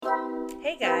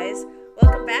Hey guys,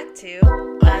 welcome back to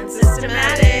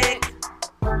Unsystematic.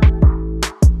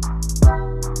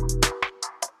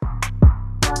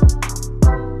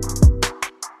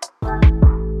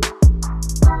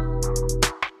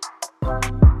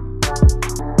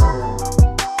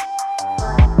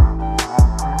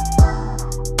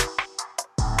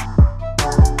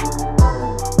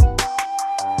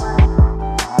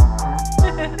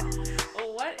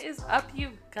 What is up,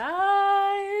 you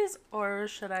guys? Or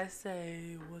should I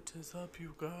say, what is up,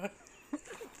 you guys?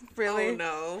 Really? Oh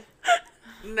no.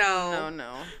 No.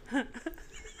 No.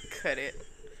 Cut it.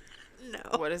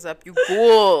 No. What is up, you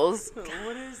ghouls?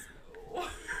 What is...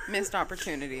 Missed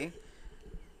opportunity.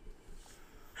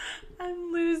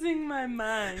 I'm losing my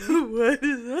mind. What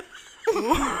is up?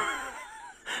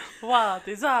 What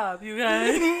is up, you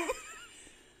guys?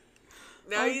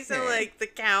 Now you sound Okay. like the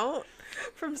Count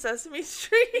from Sesame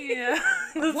Street. Yeah.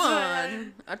 That's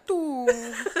One, a two.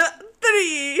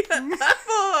 3,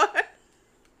 4.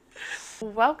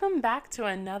 Welcome back to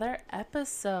another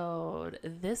episode.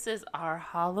 This is our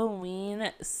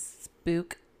Halloween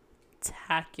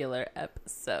spooktacular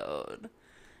episode.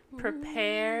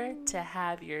 Prepare to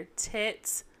have your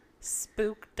tits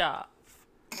spooked off.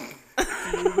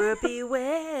 Viewer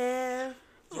beware.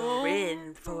 You're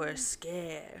in for a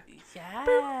scare.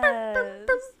 Yes.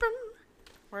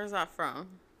 Where's that from?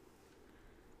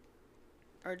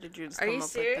 Or did you just Are come you up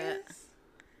with serious? that?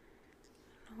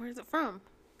 Where's it from?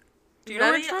 Do you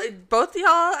know where it's from? Both y'all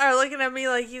are looking at me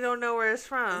like you don't know where it's Is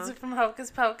from. it from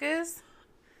Hocus Pocus?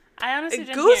 I honestly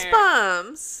didn't hear it.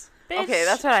 Goosebumps. Bitch. Okay,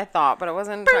 that's what I thought, but I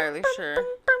wasn't entirely sure.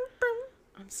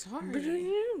 I'm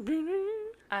sorry.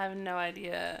 I have no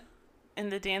idea.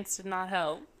 And the dance did not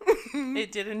help.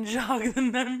 It didn't jog the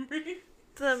memory.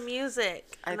 The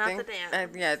music, I not think, the dance.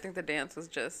 I think the dance was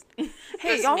just... Hey,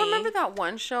 Just y'all me. remember that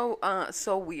one show,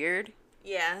 So Weird?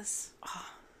 Yes.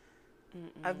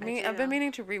 I've do been know.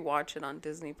 meaning to rewatch it on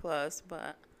Disney Plus,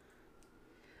 but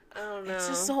I don't know. it's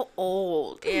just so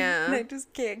old. Yeah. And I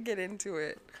just can't get into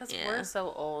it. Because Yeah. we're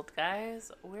so old,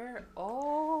 guys. We're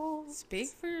old. Speak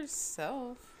for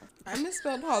yourself. I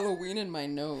misspelled Halloween in my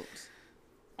notes.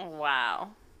 Wow.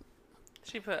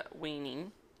 She put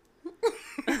weenie.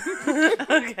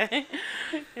 Okay.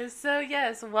 So,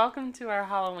 yes, welcome to our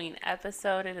Halloween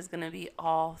episode. It is going to be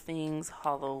all things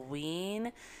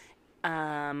Halloween.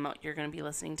 You're going to be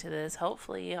listening to this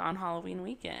hopefully on Halloween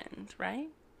weekend, right?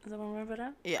 Is that when we're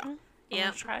about? Yeah.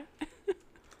 Yeah. Try.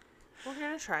 We're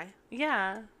gonna try.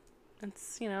 Yeah.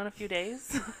 It's, in a few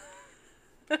days.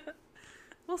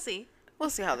 We'll see. We'll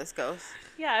see how this goes.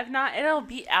 Yeah, if not, it'll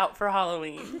be out for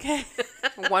Halloween. Okay.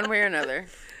 One way or another.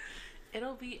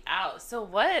 It'll be out. So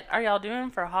what are y'all doing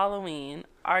for Halloween?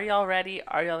 Are y'all ready?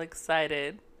 Are y'all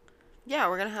excited? Yeah,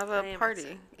 we're going to have I a am party.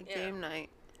 excited. A Yeah. game night.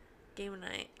 Game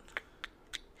night.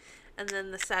 And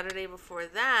then the Saturday before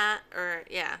that,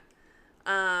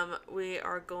 we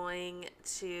are going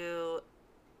to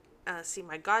see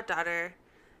my goddaughter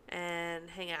and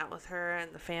hang out with her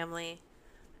and the family.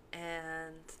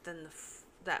 And then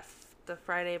the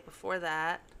Friday before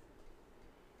that,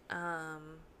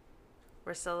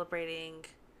 we're celebrating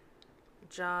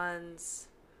John's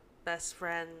best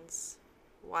friend's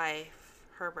wife,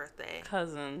 her birthday.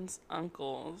 Cousins,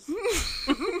 uncles.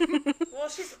 Well,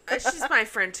 she's my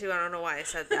friend too. I don't know why I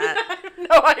said that. I have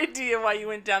no idea why you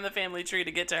went down the family tree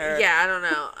to get to her. Yeah, I don't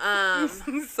know.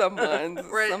 Someone.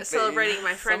 We're something, celebrating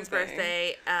my friend's something.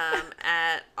 birthday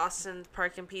at Austin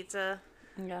Park and Pizza.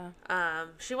 Yeah.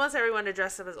 She wants everyone to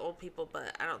dress up as old people,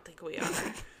 but I don't think we are.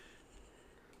 I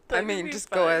That mean, would be just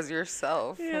fun. go as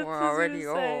yourself. Yeah, We're that's what I was already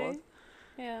gonna say. old.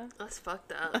 Yeah. That's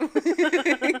fucked up.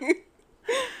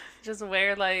 Just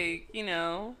wear,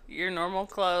 your normal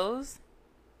clothes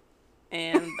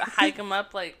and hike them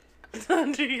up,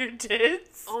 under your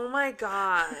tits. Oh my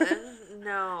god.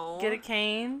 No. Get a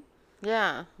cane,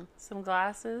 Yeah. some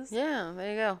glasses. Yeah,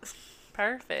 there you go.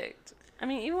 Perfect. I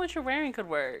mean, even what you're wearing could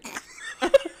work.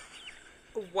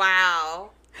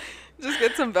 Wow. Just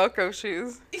get some Velcro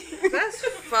shoes. That's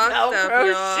fucked up,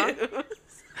 Velcro y'all. shoes.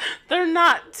 They're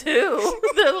not two.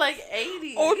 They're like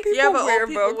 80. Old people Yeah, but wear old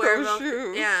people Velcro wear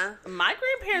shoes. Yeah. My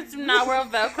grandparents do not wear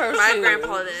Velcro My shoes.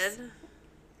 grandpa did.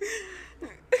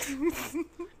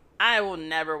 I will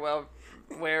never wear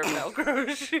Velcro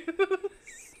shoes.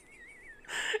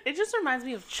 It just reminds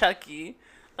me of Chucky.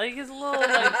 Like his little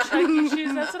Chucky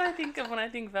shoes. That's what I think of when I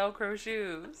think Velcro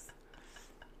shoes.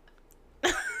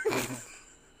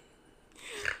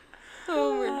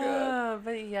 Oh my god.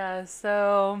 But yeah,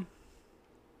 so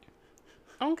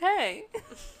okay.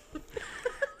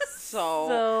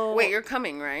 So, wait, you're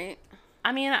coming, right?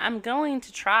 I mean, I'm going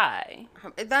to try.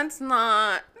 That's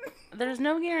not. there's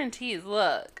no guarantees.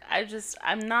 Look,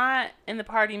 I'm not in the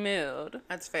party mood.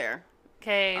 That's fair.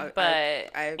 Okay, I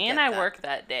get that. work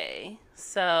that day,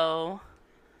 so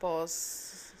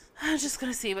Boss. I'm just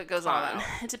gonna see what goes Call on. out.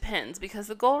 It depends, because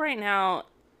the goal right now,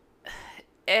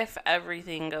 if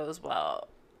everything goes well,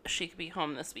 she could be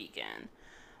home this weekend.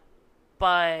 But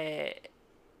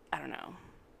I don't know.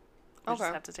 I just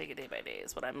Okay. have to take it day by day.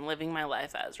 Is what I'm living my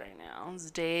life as right now.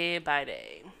 It's day by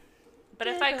day. But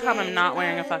if Day I come, by I'm not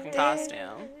wearing a day. fucking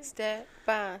costume. Step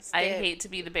by step. I hate to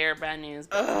be the bearer of bad news,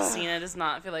 but Christina does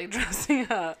not feel like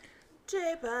dressing up.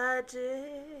 Day by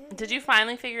day. Did you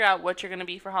finally figure out what you're gonna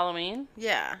be for Halloween?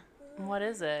 Yeah. What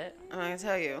is it? I'm gonna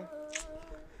tell you.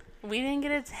 We didn't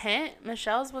get a hint.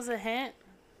 Michelle's was a hint.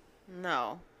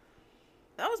 No.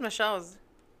 That was Michelle's.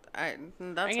 Are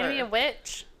That's you gonna her. be a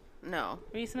witch? No.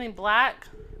 Are you something black?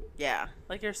 Yeah.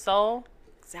 Like your soul?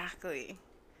 Exactly.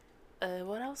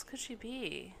 What else could she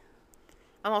be?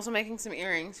 I'm also making some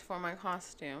earrings for my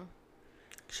costume.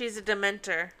 She's a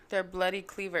dementor. They're bloody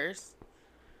cleavers.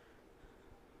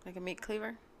 Like a meat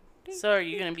cleaver. So are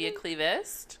you gonna be a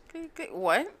cleavist?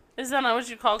 What? Is that not what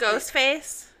you call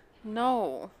Ghostface.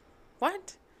 No.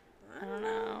 What? I don't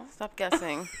know. Stop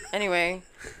guessing. Anyway,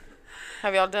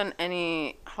 have y'all done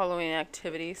any Halloween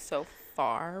activities so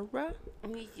far?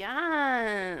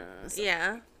 Yes.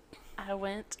 Yeah. I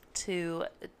went to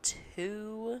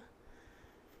 2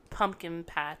 pumpkin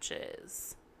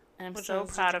patches. And I'm Which so ones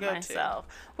did proud you of go to? myself.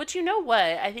 Which, you know what?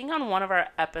 I think on one of our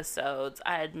episodes,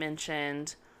 I had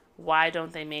mentioned, why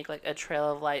don't they make like a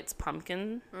Trail of Lights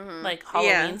pumpkin, like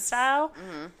Halloween Yes. style?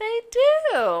 They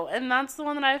do. And that's the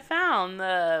one that I found.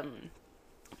 The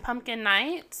Pumpkin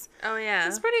Nights. Oh yeah.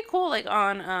 It's pretty cool, like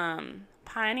on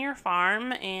Pioneer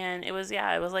Farm, and it was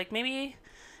like maybe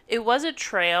it was a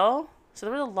trail, so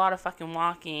there was a lot of fucking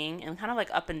walking and kind of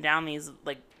like up and down these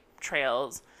like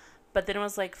trails, but then it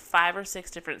was like 5 or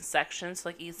 6 different sections, so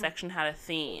like each section had a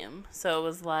theme. So it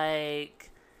was like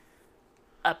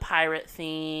a pirate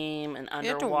theme, an You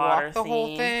have to underwater walk the theme.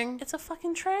 whole thing? It's a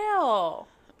fucking trail.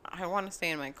 I want to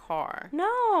stay in my car.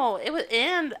 No, it was,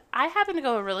 and I happened to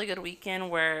go a really good weekend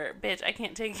where, bitch, I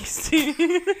can't take you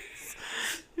serious.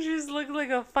 She just looked like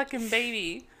a fucking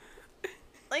baby.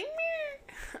 Like me.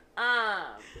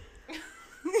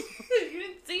 You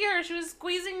didn't see her. She was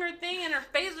squeezing her thing, and her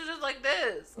face was just like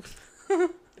this. Do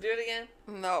it again.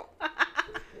 No.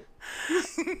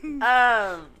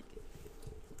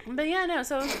 But yeah, no.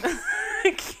 So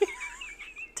I can't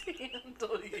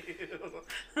handle you.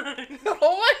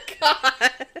 Oh my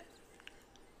god.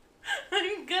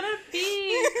 I'm gonna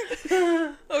pee.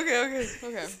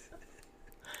 Okay.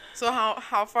 So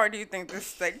how far do you think this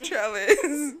steak trail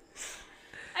is?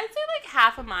 I'd say like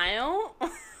half a mile.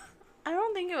 I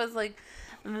don't think it was like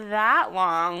that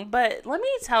long, but let me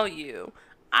tell you,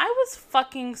 I was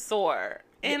fucking sore.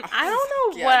 And I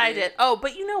don't know Yeah, what I dude. did. Oh,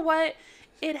 but you know what?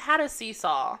 It had a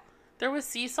seesaw. There was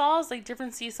seesaws, like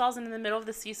different seesaws, and in the middle of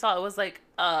the seesaw it was like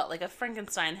a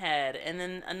Frankenstein head, and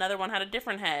then another one had a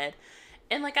different head.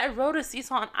 And like I rode a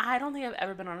seesaw, and I don't think I've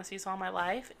ever been on a seesaw in my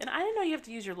life. And I didn't know you have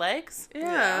to use your legs.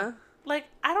 Yeah. Like,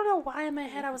 I don't know why in my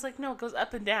head I was like, no, it goes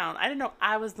up and down. I didn't know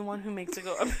I was the one who makes it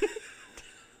go up.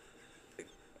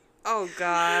 Oh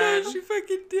god. She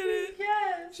fucking did it.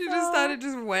 Yes. She just thought it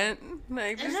just went.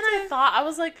 Like, And then I thought, I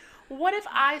was like, what if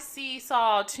I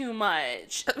seesaw too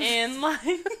much? And like,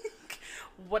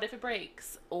 what if it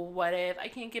breaks? What if I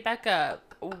can't get back up?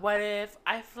 What if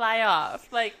I fly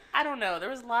off? Like, I don't know. There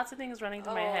was lots of things running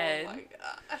through my head. Oh my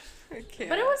god. I can't.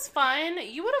 But it was fun.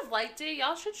 You would have liked it.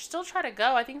 Y'all should still try to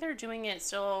go. I think they're doing it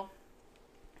still.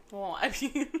 Well, I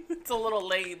mean, it's a little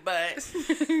late, but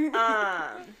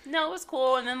no, it was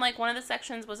cool. And then like one of the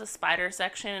sections was a spider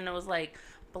section, and it was like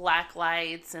black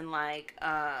lights and like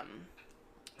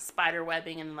spider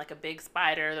webbing and like a big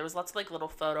spider. There was lots of like little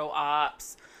photo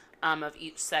ops of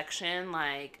each section.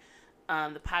 Like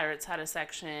the pirates had a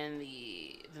section.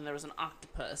 Then there was an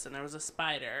octopus and there was a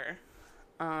spider.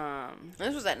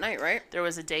 This was at night, right? There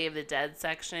was a Day of the Dead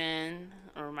section.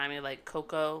 It reminded me of like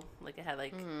Coco. Like it had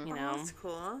like, you know. Oh, that's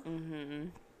cool.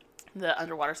 The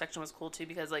underwater section was cool too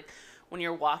because like when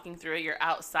you're walking through it, you're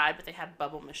outside, but they had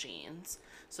bubble machines.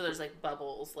 So there's like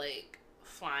bubbles like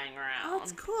flying around. Oh,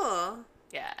 that's cool.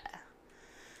 Yeah.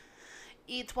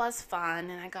 It was fun,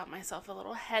 and I got myself a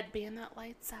little headband that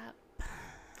lights up.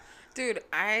 Dude,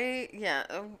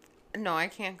 no, I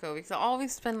can't go because I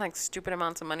always spend like stupid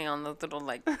amounts of money on those little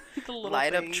like The little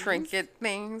light up things. trinket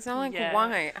things. I'm like, Yeah.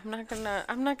 why? I'm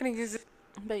not gonna use it.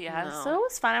 But yeah, No. so it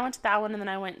was fun. I went to that one, and then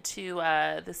I went to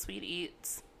the Sweet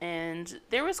Eats, and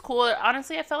there was cool.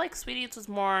 Honestly, I felt like Sweet Eats was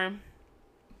more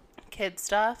kid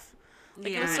stuff.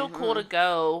 Like, it was so cool to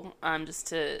go, just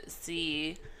to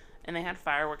see, and they had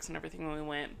fireworks and everything when we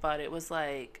went, but it was,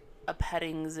 like, a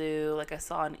petting zoo. Like, I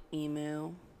saw an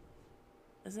emu.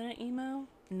 Isn't it emu?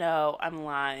 No, I'm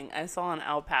lying. I saw an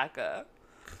alpaca.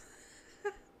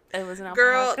 It was an alpaca.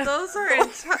 Girl, those are two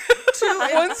What's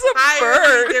a entirely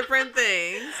bird? different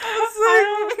things.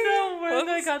 I don't know where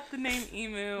they got the name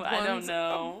emu. I don't One's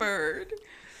know. a bird.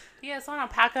 Yeah, I saw an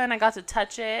alpaca and I got to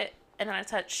touch it. And then I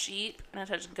touched sheep and I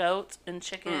touched goats and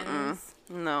chickens.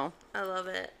 No. I love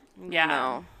it. Yeah.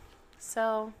 No.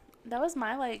 So that was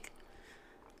my like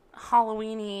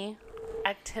Halloween-y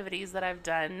activities that I've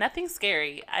done. Nothing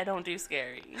scary. I don't do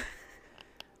scary.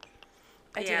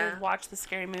 I did watch the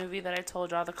scary movie that I told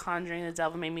y'all, The Conjuring. The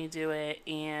devil made me do it,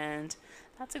 and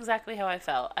that's exactly how I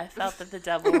felt. I felt that the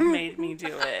devil made me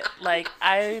do it. Like,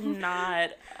 I'm not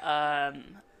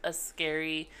a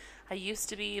scary... I used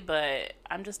to be, but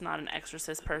I'm just not an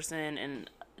exorcist person and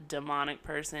demonic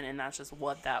person, and that's just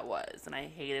what that was. And I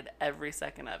hated every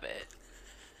second of it.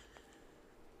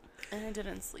 And I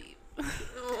didn't sleep.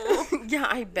 Yeah,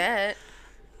 I bet.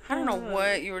 I don't know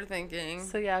what you were thinking.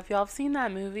 So yeah, if y'all have seen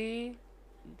that movie,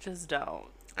 just don't.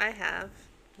 I have.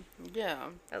 Yeah.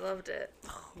 I loved it.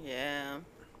 Yeah.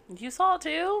 You saw it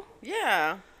too?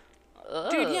 Yeah.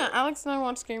 Ugh. Dude, yeah, Alex and I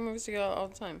watch scary movies together all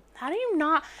the time. How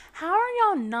are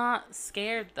y'all not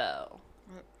scared though?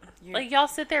 Like, y'all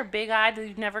sit there big-eyed,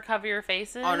 you never cover your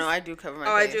faces? Oh, no, I do cover my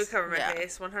face. I do cover my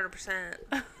face, 100%.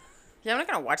 Yeah, I'm not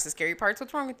going to watch the scary parts.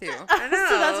 What's wrong with you? I know.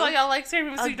 So that's why y'all like scary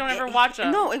movies, so you don't ever watch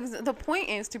them. No, the point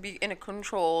is to be in a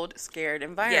controlled, scared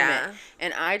environment. Yeah.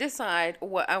 And I decide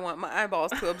what I want my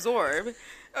eyeballs to absorb.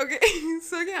 Okay,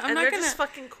 so yeah, and they're just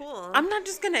fucking cool. I'm not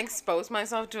just going to expose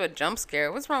myself to a jump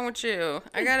scare. What's wrong with you?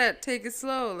 I got to take it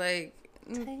slow. Like,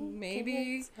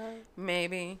 maybe,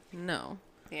 no.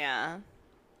 Yeah.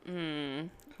 It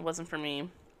wasn't for me.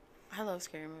 I love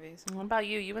scary movies. What about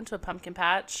you? You went to a pumpkin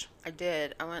patch? I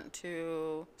did. I went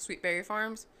to Sweet Berry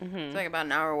Farms. It's like about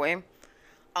an hour away.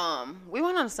 We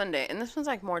went on a Sunday, and this was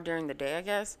like more during the day, I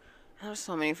guess. And there were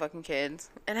so many fucking kids.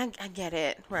 And I get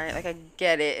it, right? Like, I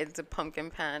get it. It's a pumpkin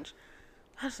patch.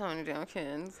 There's so many damn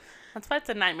kids. That's why it's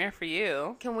a nightmare for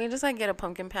you. Can we just, like, get a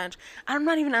pumpkin patch? I'm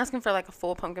not even asking for, like, a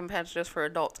full pumpkin patch just for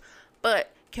adults.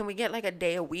 But can we get, like, a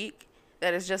day a week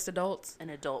that is just adults?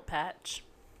 An adult patch?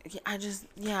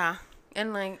 Yeah.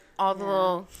 And, like, all the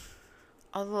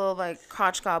little, like,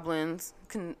 crotch goblins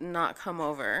can not come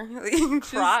over.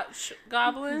 Crotch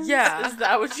goblins? Yeah. Is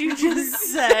that what you just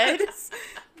said?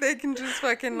 They can just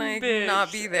fucking, like, Bitch,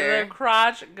 not be there. The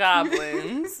crotch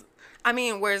goblins. I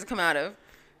mean, where does it come out of?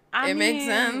 It makes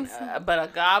sense. But a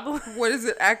goblin? What does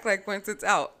it act like once it's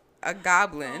out? A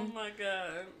goblin. Oh my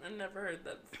god. I never heard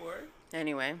that before.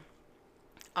 Anyway.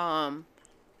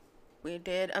 We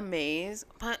did a maze,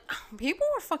 but people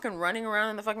were fucking running around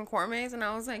in the fucking corn maze, and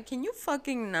I was like, can you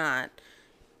fucking not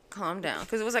calm down?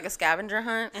 Because it was like a scavenger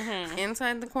hunt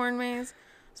inside the corn maze.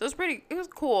 So it was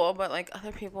cool, but like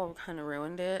other people kind of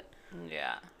ruined it.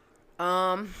 Yeah.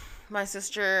 My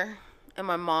sister and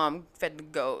my mom fed the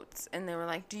goats, and they were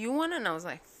like, do you want it? And I was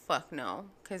like, fuck no,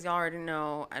 because y'all already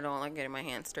know I don't like getting my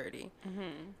hands dirty.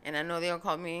 And I know they all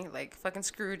called me like fucking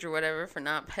Scrooge or whatever for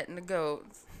not petting the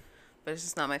goats. But it's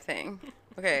just not my thing.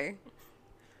 Okay.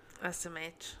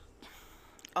 SMH.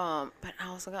 But I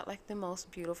also got like the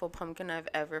most beautiful pumpkin I've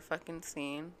ever fucking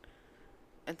seen.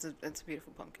 It's a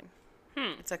beautiful pumpkin.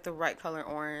 It's like the right color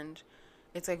orange.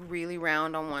 It's like really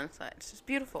round on one side. It's just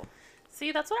beautiful.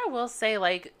 See, that's what I will say.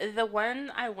 Like, the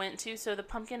one I went to, so the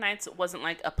Pumpkin Nights wasn't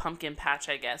like a pumpkin patch,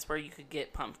 I guess, where you could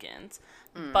get pumpkins.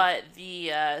 But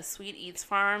the Sweet Eats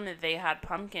Farm, they had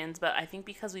pumpkins, but I think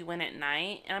because we went at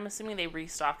night, and I'm assuming they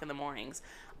restock in the mornings,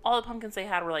 all the pumpkins they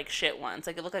had were like shit ones.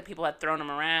 Like, it looked like people had thrown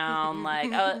them around.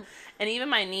 Like, and even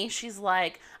my niece, she's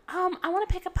like, I want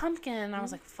to pick a pumpkin. And I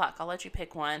was like, fuck, I'll let you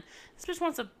pick one. This bitch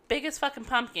wants the biggest fucking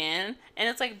pumpkin, and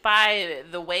it's like by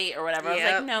the weight or whatever. I was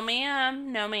like, no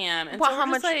ma'am, no ma'am. And Well, so how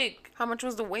we're just much? like, How much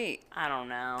was the weight? I don't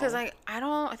know. Because like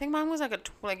I think mine was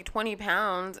like 20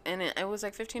 pounds, and it was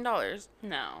like $15.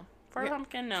 No. For a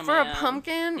pumpkin, no For ma'am. a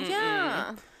pumpkin,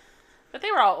 yeah. But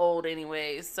they were all old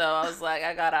anyways, so I was like,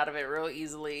 I got out of it real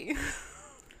easily.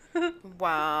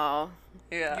 Wow.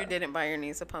 Yeah. You didn't buy your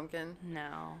niece a pumpkin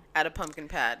No. at a pumpkin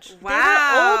patch. Wow.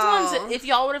 They were old ones. If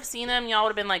y'all would have seen them, y'all would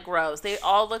have been like, gross. They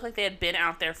all looked like they had been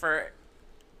out there for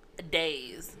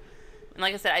days. And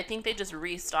like I said, I think they just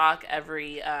restock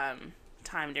every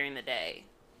time during the day.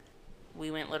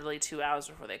 We went literally 2 hours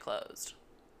before they closed.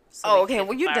 So Oh, we okay. could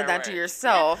Well, get you the did that to fireworks.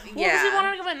 yourself. Well, because we Yeah.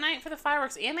 wanted to go at night for the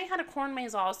fireworks. And they had a corn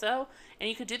maze also. And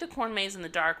you could do the corn maze in the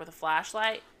dark with a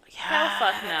flashlight. Hell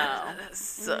fuck no.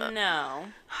 Yes. No.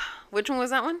 Which one was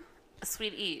that one?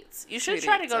 Sweet Eats. You should Sweet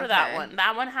try to Eats, go to that okay. one.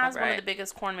 That one has one of the Alright.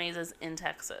 biggest corn mazes in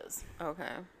Texas. Okay.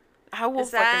 I will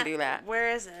Is that, fucking do that.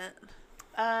 Where is it?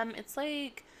 It's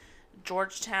like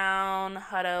Georgetown,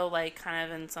 Hutto, like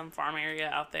kind of in some farm area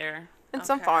out there. In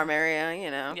some Okay. farm area,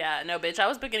 you know. Yeah, no, bitch. I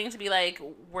was beginning to be like,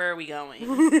 where are we going?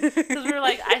 Because we were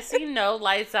like, I see no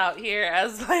lights out here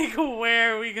as like,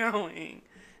 where are we going?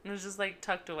 And it was just like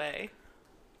tucked away.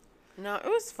 No, it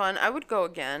was fun. I would go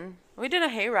again. We did a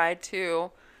hayride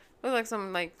too. It was like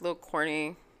some like little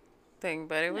corny thing,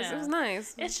 but it was Yeah. nice.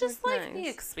 It's It was just like the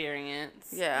nice. experience.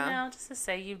 Yeah. You know, just to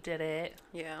say you did it.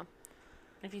 Yeah.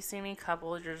 If you see me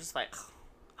coupled, you're just like,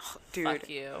 Dude. fuck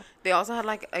you. They also had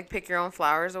like pick your own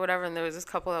flowers or whatever, and there was this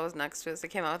couple that was next to us. They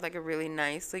came out with like a really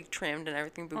nice, like trimmed and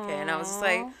everything bouquet, and I was just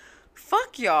like, Aw.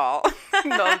 "Fuck y'all."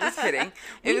 No, I'm just kidding.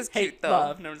 It was cute Hate though.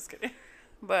 love. No, I'm just kidding.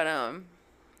 But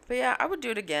yeah, I would do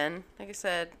it again. Like I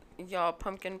said, y'all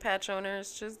pumpkin patch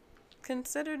owners, just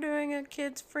consider doing a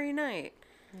kids free night.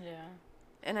 Yeah.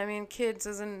 And I mean, kids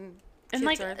isn't. And kids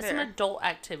like aren't some there. adult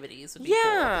activities would be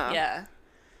Yeah. cool. Yeah.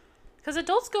 Because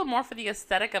adults go more for the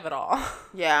aesthetic of it all.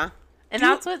 Yeah. And Do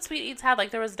you- that's what Sweet Eats had.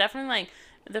 Like, there was definitely, like,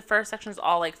 the first section is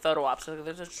all, like, photo ops. So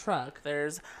there's a truck.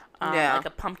 There's, Yeah. like, a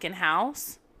pumpkin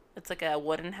house. It's, like, a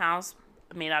wooden house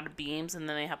made out of beams, and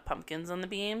then they have pumpkins on the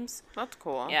beams. That's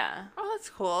cool. Yeah. Oh,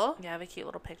 that's cool. Yeah, I have a cute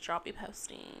little picture I'll be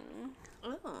posting.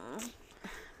 Oh.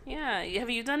 Yeah. Have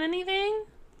you done anything?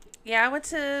 Yeah, I went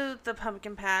to the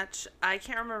pumpkin patch. I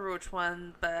can't remember which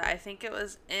one, but I think it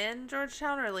was in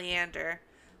Georgetown or Leander.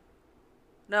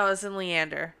 No, it was in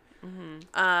Leander. Mm-hmm.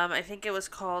 I think it was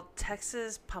called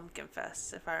Texas Pumpkin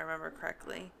Fest, if I remember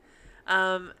correctly.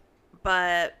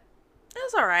 But it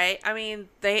was all right. I mean,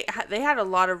 they had a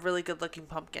lot of really good looking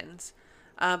pumpkins,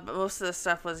 but most of the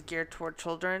stuff was geared toward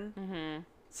children. Mm-hmm.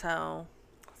 So,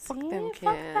 Fuck See? them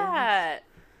Fuck kids. that.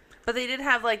 but they did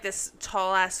have like this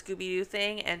tall ass Scooby Doo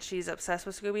thing, and she's obsessed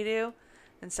with Scooby Doo,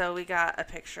 and so we got a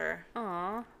picture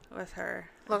Aw. with her.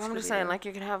 Look, of I'm just Scooby-Doo. saying, like,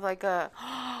 you could have, like, a...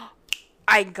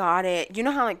 I got it. You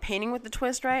know how, like, painting with the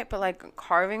twist, right? But, like,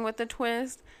 carving with the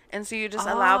twist. And so you just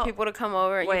allow Oh, people to come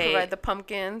over and you wait. provide the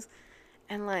pumpkins.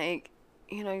 And, like,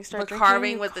 you know, you start But drinking,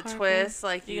 carving you with the carving. twist,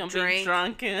 like You you gonna drink. be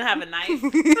drunk and have a knife?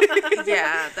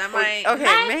 Yeah, that might. Okay,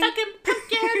 My man. fucking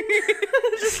pumpkin.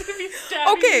 Just gonna be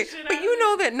stabbing Okay, the shit but out you of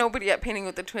know that nobody at Painting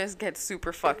with the Twist gets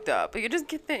super fucked up. But you just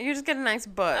get a nice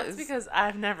buzz. That's because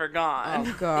I've never gone.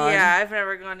 Oh, God. Yeah, I've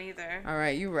never gone either. All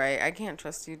right, you're right. I can't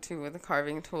trust you, too, with the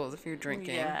carving tools if you're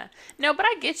drinking. Yeah. No, but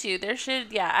I get you. There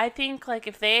should, yeah, I think, like,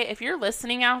 if you're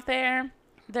listening out there,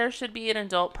 there should be an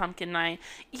adult pumpkin night.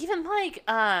 Even, like,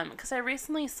 because I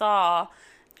recently saw,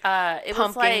 it was,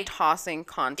 Pumpkin like, tossing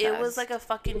contest. it was, like, a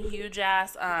fucking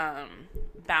huge-ass,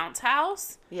 bounce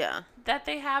house Yeah. that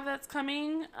they have that's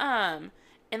coming. And,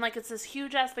 like, it's this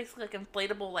huge-ass, basically, like,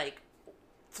 inflatable, like,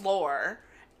 floor.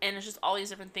 And it's just all these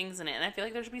different things in it. And I feel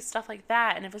like there should be stuff like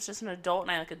that. And if it's just an adult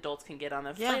night, like, adults can get on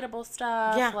the Yeah. inflatable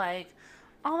stuff. Yeah. Like,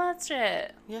 all that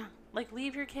shit. Yeah. Like,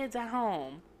 leave your kids at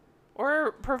home.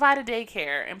 Or provide a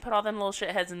daycare and put all them little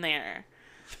shitheads in there.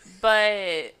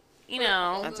 But, you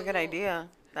know. That's a good idea.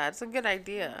 That's a good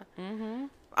idea. Mm-hmm.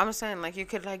 I'm saying, like, you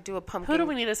could, like, do a pumpkin Who do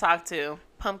we need to talk to?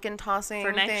 pumpkin tossing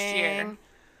For next thing. year?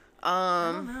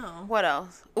 I don't know. What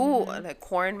else? Ooh, like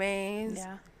corn maze.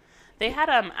 Yeah. They had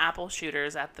apple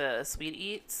shooters at the Sweet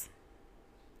Eats.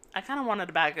 I kind of wanted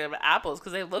a bag of apples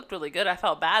because they looked really good. I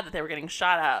felt bad that they were getting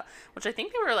shot at, which I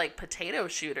think they were like potato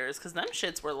shooters because them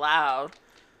shits were loud.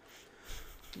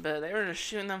 But they were just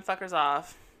shooting them fuckers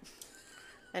off.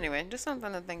 Anyway, just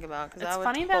something to think about. Cause It's I would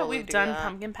funny that totally we've do done that.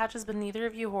 pumpkin patches, but neither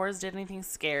of you whores did anything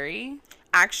scary.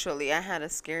 Actually, I had a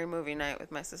scary movie night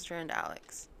with my sister and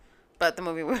Alex. But the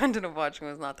movie we ended up watching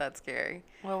was not that scary.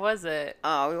 What was it?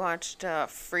 We watched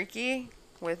Freaky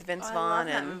with Vince Oh, I Vaughn love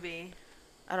that and movie.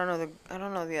 I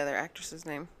don't know the other actress's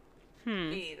name.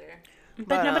 Me either.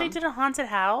 But nobody um, did a haunted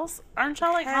house? Aren't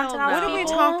y'all like Hell haunted house no. What did we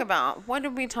people? talk about? What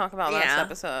did we talk about last Yeah.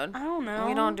 episode? I don't know.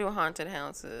 We don't do haunted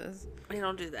houses. We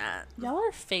don't do that. Y'all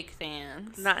are fake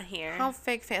fans. Not here. How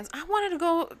fake fans? I wanted to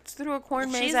go through a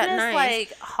corn maze She's at just night.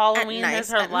 like Halloween night,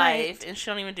 is her at life, night. and she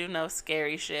don't even do no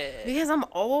scary shit. Because I'm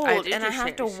old I do and do I have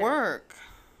to scary shit. work.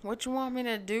 What you want me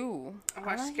to do? I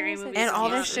watch I scary guess movies. And all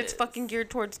Yeah. this shit's fucking geared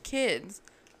towards kids.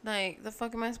 Like, the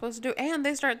fuck am I supposed to do? And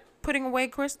they start putting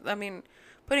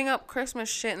up Christmas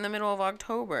shit in the middle of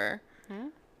October.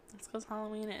 It's because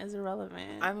Halloween is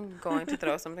irrelevant. I'm going to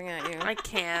throw something at you. I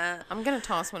can't. I'm gonna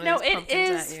toss one no, of these it pumpkins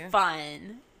is at you.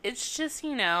 fun. It's just,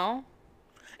 you know.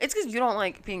 It's because you don't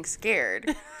like being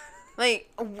scared.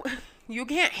 Like, you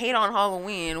can't hate on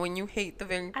Halloween when you hate the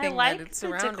very I thing like that it's the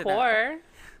surrounded decor.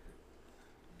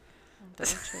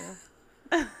 Don't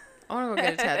you? I want to go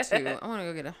get a tattoo. I want to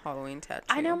go get a Halloween tattoo.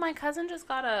 I know my cousin just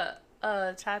got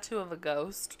a tattoo of a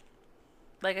ghost.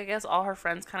 Like, I guess all her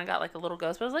friends kind of got, like, a little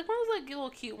ghost. But it was, like, one of those, like, little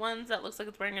cute ones that looks like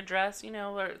it's wearing a dress, you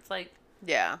know, where it's, like,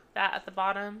 Yeah. that at the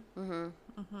bottom.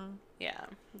 Mm-hmm. Mm-hmm. Yeah.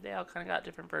 They all kind of got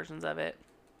different versions of it.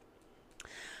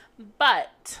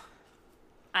 But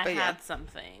I had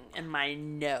something in my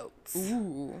notes.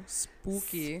 Ooh,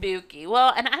 spooky. Spooky.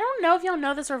 Well, and I don't know if y'all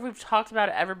know this or if we've talked about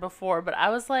it ever before, but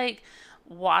I was, like,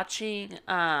 watching,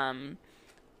 one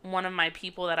of my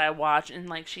people that I watch, and,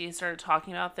 like, she started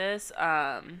talking about this,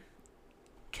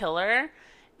 killer,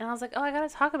 and I was like, oh, I gotta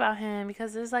talk about him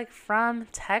because it's like from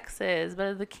Texas,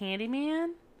 but the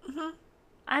Candyman. Mm-hmm.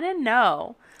 I didn't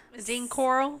know. Dean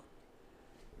Coral.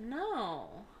 No.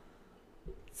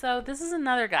 So this is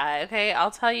another guy. Okay, I'll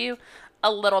tell you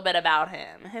a little bit about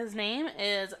him. His name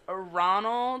is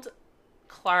Ronald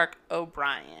Clark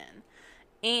O'Brien,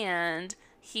 and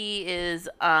he is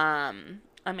a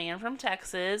man from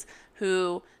Texas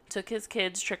who took his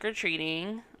kids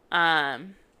trick-or-treating,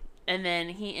 and then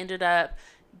he ended up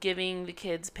giving the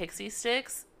kids pixie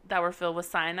sticks that were filled with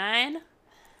cyanide.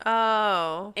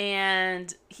 Oh.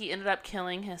 And he ended up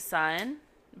killing his son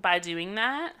by doing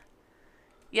that.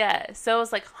 Yeah, so it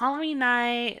was like Halloween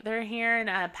night. They're here in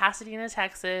Pasadena,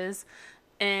 Texas.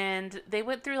 And they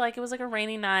went through, like, it was like a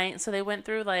rainy night. So they went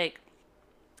through, like,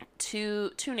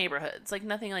 two neighborhoods. Like,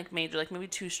 nothing, like, major. Like, maybe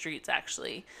 2 streets,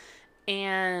 actually.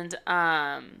 And,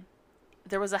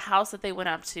 there was a house that they went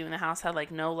up to, and the house had, like,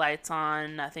 no lights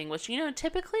on, nothing, which, you know,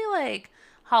 typically, like,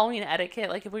 Halloween etiquette,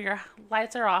 like, if your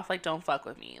lights are off, like, don't fuck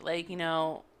with me. Like, you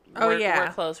know, we're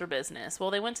closed for business.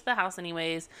 Well, they went to the house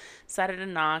anyways, decided to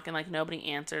knock, and, like, nobody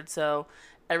answered, so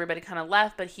everybody kind of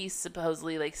left, but he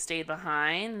supposedly, like, stayed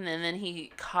behind, and then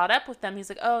he caught up with them. He's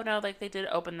like, oh, no, like, they did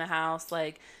open the house,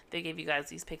 like, they gave you guys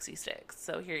these pixie sticks,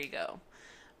 so here you go.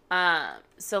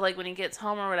 So, like, when he gets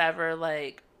home or whatever,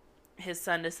 like, his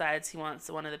son decides he wants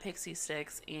one of the pixie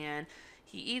sticks, and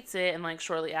he eats it, and, like,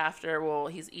 shortly after, well,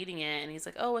 he's eating it, and he's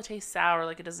like, oh, it tastes sour,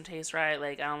 like, it doesn't taste right,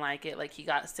 like, I don't like it. Like, he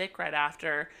got sick right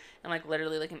after, and, like,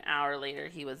 literally, like, an hour later,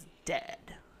 he was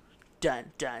dead.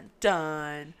 Dun, dun,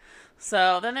 dun.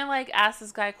 So then they, like, ask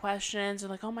this guy questions,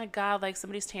 and, like, oh my god, like,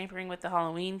 somebody's tampering with the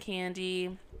Halloween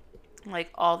candy,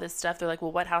 like, all this stuff. They're like,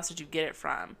 well, what house did you get it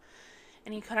from?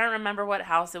 And he couldn't remember what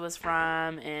house it was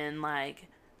from, and, like,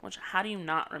 which, how do you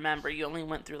not remember? You only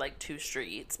went through, like, 2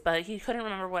 streets. But he couldn't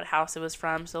remember what house it was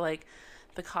from. So, like,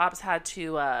 the cops had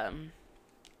to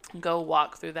go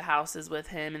walk through the houses with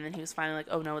him. And then he was finally like,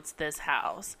 oh, no, it's this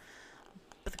house.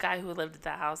 But the guy who lived at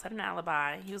that house had an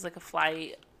alibi. He was, like, a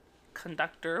flight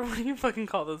conductor. What do you fucking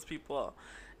call those people?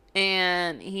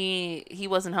 And he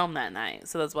wasn't home that night.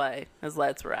 So that's why his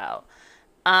lights were out.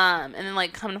 And then,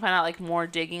 like, come to find out, like, more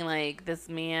digging, like, this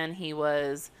man, he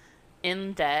was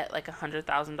in debt, like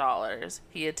 $100,000.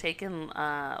 He had taken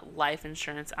life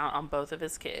insurance out on both of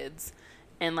his kids,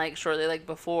 and, like, shortly, like,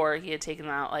 before, he had taken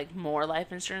out, like, more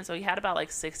life insurance, so he had about, like,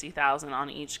 $60,000 on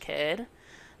each kid.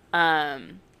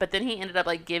 But then he ended up,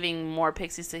 like, giving more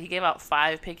pixie sticks. He gave out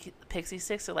 5 pixie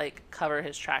sticks to, like, cover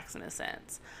his tracks, in a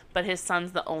sense. But his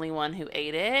son's the only one who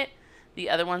ate it.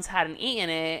 The other ones hadn't eaten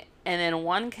it, and then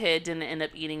one kid didn't end up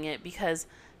eating it because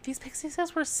these pixie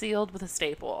sticks were sealed with a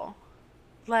staple.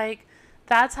 Like,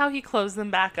 that's how he closed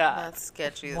them back up. That's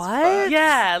sketchy as What? fuck.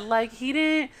 Yeah, like, he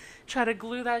didn't try to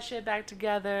glue that shit back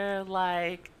together,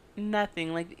 like,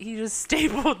 nothing. Like, he just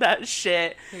stapled that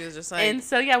shit. He was just like, And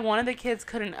so, yeah, one of the kids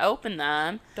couldn't open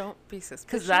them. don't be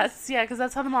suspicious. Because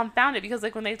that's how the mom found it. Because,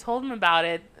 like, when they told him about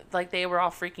it, like, they were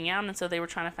all freaking out. And so they were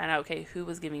trying to find out, okay, who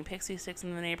was giving pixie sticks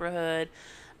in the neighborhood.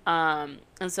 And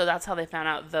so that's how they found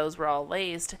out those were all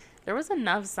laced. There was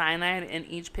enough cyanide in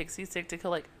each pixie stick to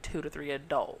kill, like, 2 to 3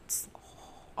 adults.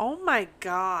 Oh my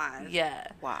god. Yeah.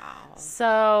 Wow.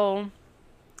 So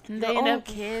they end up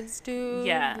kids, dude.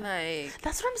 Yeah. Like,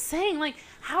 That's what I'm saying. Like,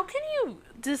 how can you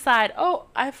decide, oh,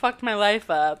 I fucked my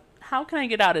life up. How can I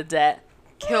get out of debt?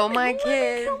 kill my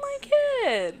kid. Kill my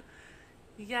kid.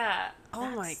 Yeah. Oh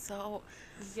my. So,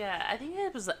 Yeah. I think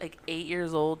it was like 8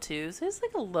 years old too. So he's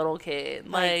like a little kid.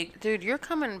 Like, dude, you're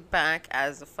coming back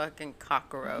as a fucking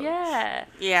cockroach. yeah.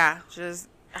 Yeah. Just,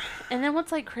 And then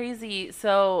what's like crazy?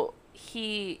 So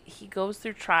he goes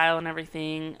through trial and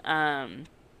everything. And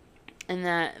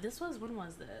that when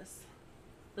was this?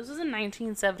 This was in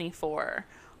 1974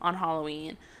 on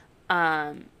Halloween.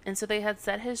 And so they had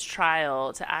set his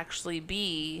trial to actually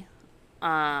be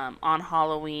on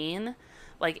Halloween,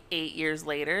 like 8 years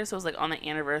later. So it was like on the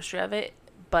anniversary of it,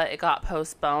 but it got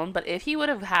postponed. But if he would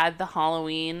have had the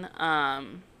Halloween,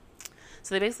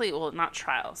 so they basically, well, not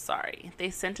trial, sorry. They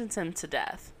sentenced him to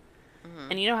death.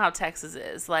 And you know how Texas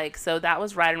is. Like, so that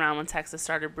was right around when Texas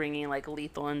started bringing, like,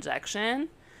 lethal injection.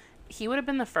 He would have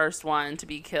been the first one to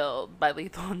be killed by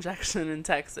lethal injection in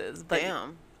Texas. But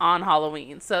Damn. on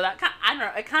Halloween. So that kind, I don't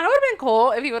know. It kind of would have been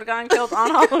cool if he would have gotten killed on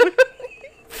Halloween.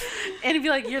 And it'd be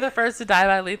like, you're the first to die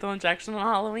by lethal injection on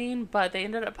Halloween. But they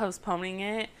ended up postponing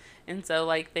it. And so,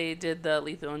 like, they did the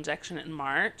lethal injection in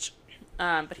March.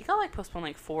 But he got, like, postponed,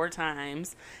 like, 4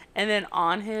 times. And then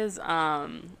on his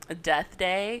death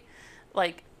day,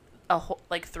 like,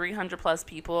 300 plus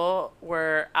people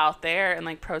were out there and,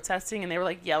 like, protesting. And they were,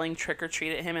 like, yelling trick or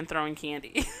treat at him and throwing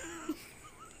candy.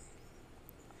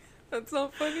 That's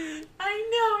not funny. I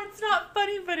know, it's not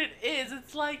funny, but it is.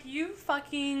 It's like, you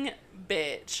fucking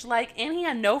bitch. Like, and he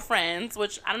had no friends,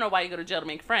 which I don't know why you go to jail to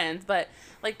make friends, but,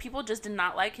 like, people just did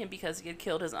not like him because he had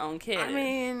killed his own kid. I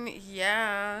mean,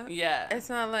 yeah. Yeah. It's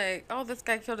not like, oh, this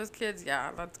guy killed his kids.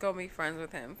 Yeah, let's go be friends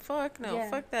with him. Fuck no.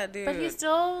 Yeah. Fuck that dude. But he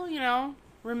still, you know,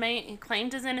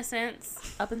 claimed his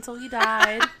innocence up until he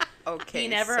died. Okay, He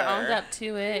never sir. owned up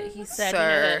to it. He said, you know,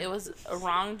 Sir. that it was a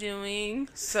wrongdoing.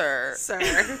 Sir.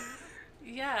 Sir.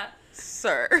 Yeah.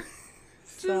 Sir.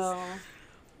 So,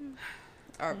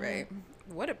 All right.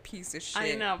 What a piece of shit.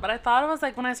 I know, but I thought it was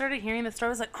like, when I started hearing the story, I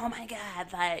was like, oh my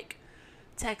God, like,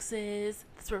 Texas,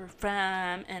 that's where we're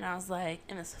from. And I was like,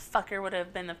 and this fucker would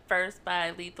have been the first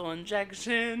by lethal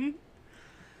injection.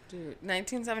 Dude,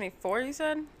 1974, you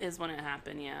said? Is when it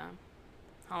happened, yeah.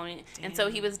 Halloween. And so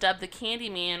he was dubbed the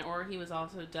Candyman, or he was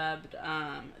also dubbed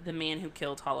the man who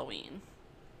killed Halloween.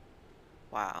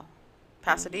 Wow.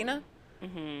 Pasadena?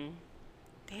 Mm-hmm.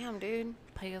 Damn, dude.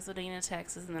 Pasadena,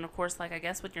 Texas. And then, of course, like, I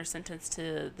guess when you're sentenced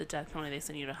to the death penalty, they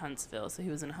send you to Huntsville. So he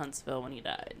was in Huntsville when he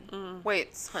died.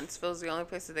 Wait, Huntsville's the only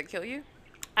place that they kill you?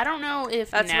 I don't know if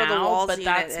That's now, where the Walls but unit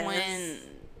that's is. when,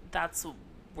 that's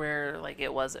where, like,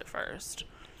 it was at first.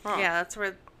 Huh. Yeah, that's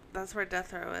where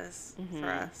death row is for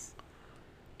us.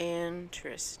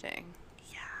 Interesting.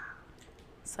 Yeah.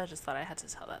 So I just thought I had to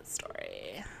tell that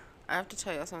story. I have to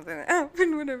tell you something that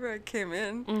happened whenever I came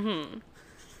in. Mm-hmm.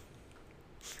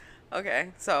 Okay,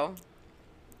 so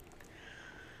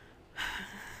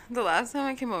the last time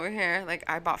I came over here, like,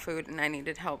 I bought food and I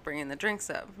needed help bringing the drinks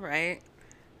up, right?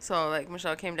 So, like,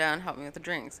 Michelle came down and helped me with the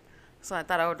drinks. So I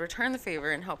thought I would return the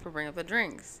favor and help her bring up the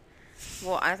drinks.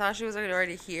 Well, I thought she was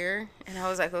already here, and I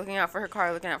was, like, looking out for her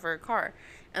car.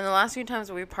 And the last few times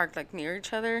that we parked, like, near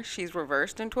each other, she's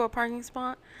reversed into a parking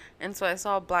spot. And so I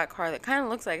saw a black car that kind of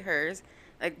looks like hers,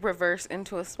 like, reverse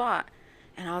into a spot.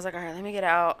 And I was like, all right, let me get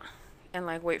out and,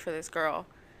 like, wait for this girl.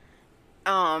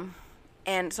 And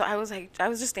so I was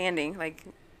just standing, like,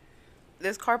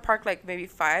 this car parked, like, maybe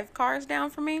 5 cars down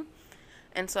from me.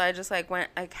 And so I just, like, went,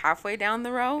 like, halfway down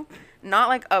the row. Not,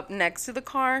 like, up next to the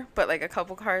car, but, like, a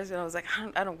couple cars. And I was like,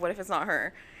 I don't, what if it's not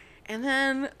her? And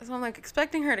then, so I'm, like,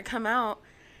 expecting her to come out.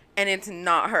 And it's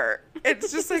not her.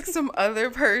 It's just, like, some other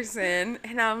person.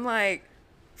 And I'm like,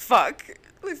 fuck.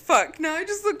 Like, fuck. Now I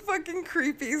just look fucking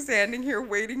creepy standing here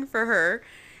waiting for her.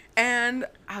 And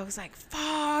I was like,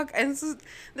 fuck. And so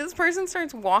this person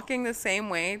starts walking the same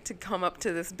way to come up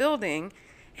to this building.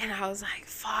 And I was like,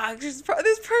 fuck. This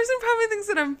person probably thinks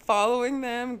that I'm following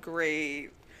them. Great.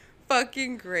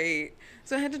 Fucking great.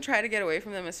 So I had to try to get away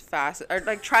from them as fast, or,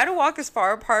 like, try to walk as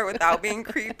far apart without being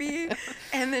creepy.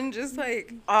 And then just,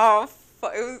 like, oh,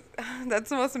 fuck. That's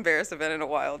the most embarrassed I've been in a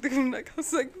while, dude. Like, I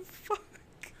was like, fuck.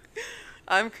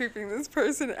 I'm creeping this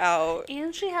person out.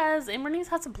 And Bernice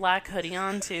has a black hoodie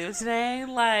on, too, today.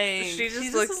 Like, She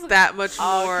just looks that much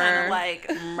all more kind of,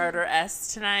 like,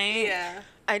 murder-esque tonight. Yeah.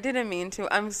 I didn't mean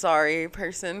to. I'm sorry,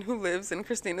 person who lives in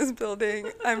Christina's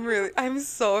building. I'm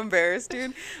so embarrassed,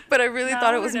 dude. But I really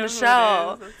thought it was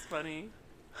Michelle. That's funny.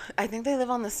 I think they live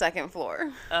on the 2nd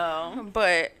floor. Oh.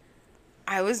 But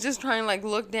I was just trying to, like,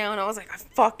 look down. I was like,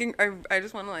 I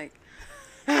just want to, like,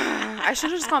 I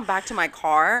should have just gone back to my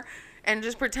car and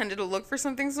just pretended to look for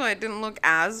something so I didn't look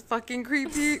as fucking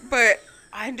creepy. But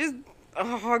I just,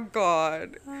 oh,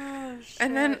 God. Oh, shit.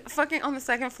 And then fucking on the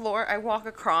 2nd floor, I walk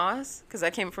across, because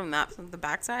I came from the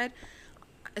backside.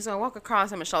 So I walk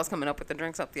across, and Michelle's coming up with the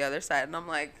drinks up the other side. And I'm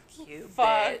like, You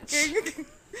fucking.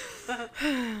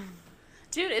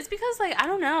 Dude, it's because, like, I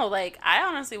don't know. Like, I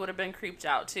honestly would have been creeped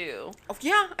out, too. Oh,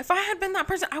 yeah, if I had been that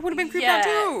person, I would have been creeped out,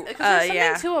 too. Because there's something,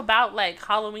 yeah. too, about, like,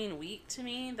 Halloween week to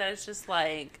me that it's just,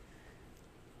 like,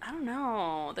 I don't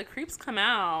know. The creeps come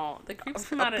out. The creeps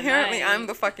come out at night. Apparently, I'm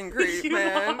the fucking creep, You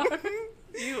man. are.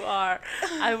 You are.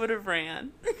 I would have ran.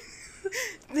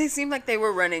 They seemed like they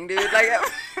were running, dude. Like,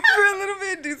 for a little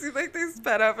bit, dude, seemed like they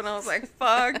sped up, and I was like,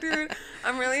 fuck, dude.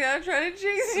 I'm really not trying to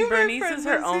chase you. Bernice My is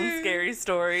friend her was own here. scary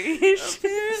story.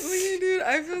 Apparently, dude,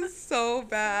 I feel so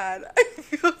bad. I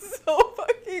feel so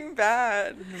fucking fucking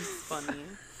bad. That's funny.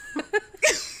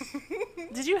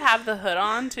 Did you have the hood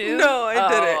on too? No, I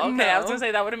didn't. Okay, No. I was gonna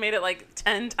say that would have made it like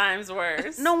 10 times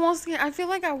worse. No, mostly I feel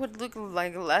like I would look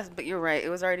like less, but you're right. It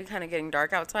was already kind of getting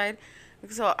dark outside.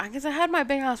 So I guess I had my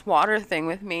big ass water thing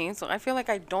with me, so I feel like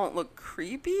I don't look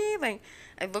creepy. Like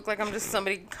I look like I'm just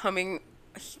somebody coming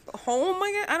home.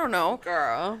 I don't know.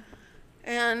 Girl.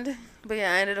 But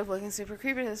yeah, I ended up looking super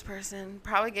creepy to this person.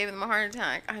 Probably gave them a heart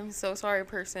attack. I'm so sorry,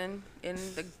 person in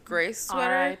the gray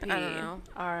sweater. R.I.P. I don't know.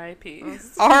 R.I.P.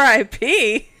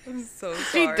 R.I.P. I'm so sorry.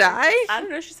 She died? I don't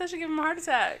know. She said she gave him a heart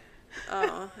attack.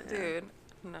 Oh, Dude.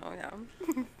 No, yeah.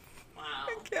 Wow.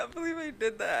 I can't believe I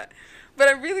did that. But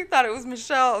I really thought it was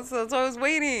Michelle, so that's why I was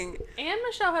waiting. And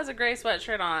Michelle has a gray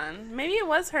sweatshirt on. Maybe it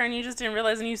was her and you just didn't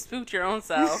realize and you spooked your own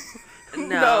self.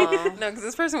 No. No, because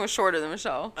this person was shorter than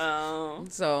Michelle. Oh.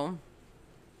 So,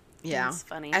 yeah. That's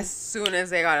funny. As soon as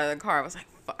they got out of the car, I was like,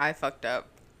 I fucked up.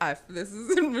 This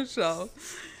isn't Michelle.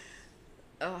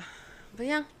 But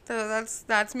yeah, so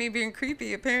that's me being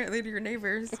creepy, apparently, to your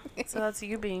neighbors. So that's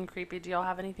you being creepy. Do y'all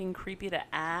have anything creepy to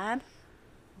add?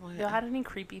 Well, Y'all had any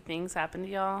creepy things happen to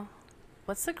y'all?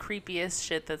 What's the creepiest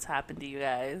shit that's happened to you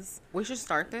guys? We should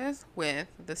start this with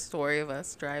the story of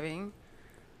us driving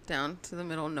down to the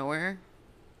middle of nowhere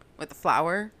with a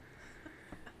flower.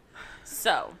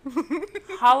 So,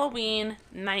 Halloween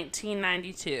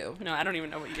 1992. No, I don't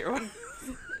even know what year it was.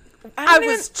 I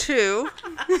was 2.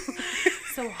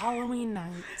 So, Halloween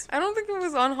night. I don't think it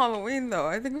was on Halloween though.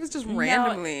 I think it was just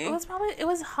randomly. No, it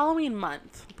was Halloween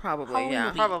month. Probably, Halloween yeah.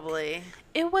 week. Probably.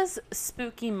 It was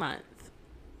spooky month.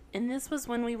 And this was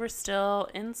when we were still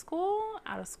in school,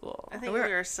 out of school. I think we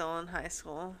were still in high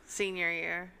school. Senior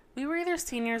year. We were either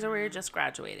seniors or we were just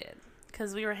graduated.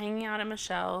 Because we were hanging out at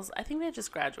Michelle's. I think we had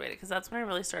just graduated because that's when I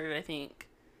really started, I think.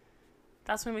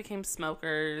 That's when we became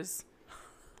smokers.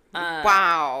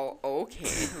 Wow.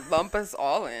 Okay. Lump us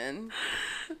all in.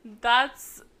 I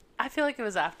feel like it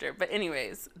was after. But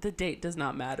anyways, the date does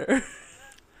not matter.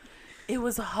 It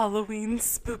was a Halloween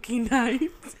spooky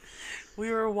night. We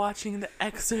were watching The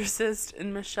Exorcist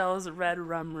in Michelle's red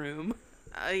rum room.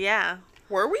 Yeah.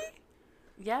 Were we?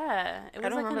 Yeah. It was I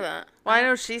don't remember that. Well, I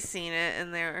know she's seen it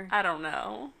in there. I don't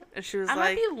know. She was I like,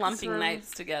 might be lumping "This room-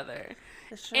 nights together.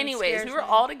 this room Anyways, scares we were me."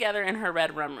 all together in her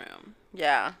red rum room.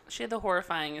 Yeah. She had the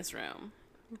horrifyingest room.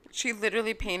 She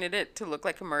literally painted it to look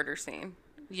like a murder scene.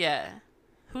 Yeah.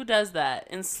 Who does that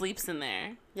and sleeps in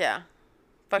there? Yeah.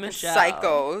 Fucking Michelle.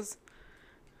 psychos.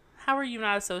 How are you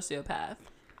not a sociopath?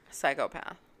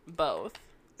 Psychopath. Both.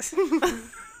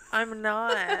 I'm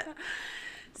not.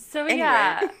 So Anyway.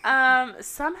 yeah,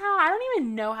 somehow I don't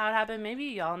even know how it happened. Maybe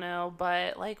y'all know,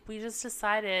 but like we just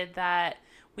decided that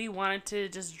we wanted to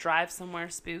just drive somewhere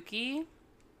spooky.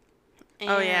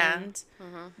 Oh, yeah. And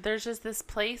there's just this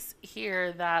place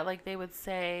here that like they would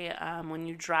say when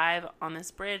you drive on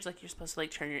this bridge, like you're supposed to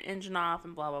like turn your engine off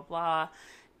and blah blah blah,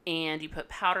 and you put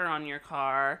powder on your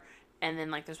car. And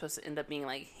then, like, there's supposed to end up being,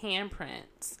 like,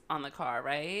 handprints on the car,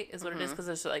 right? Is what it is, because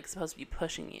they're, like, supposed to be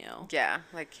pushing you. Yeah.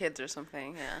 Like kids or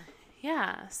something. Yeah.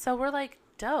 Yeah. So we're like,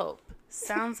 dope.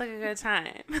 Sounds like a good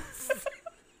time.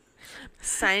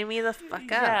 Sign me the fuck up.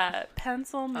 Yeah.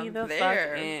 Pencil me I'm the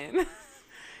there. fuck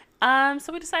in.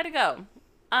 So we decided to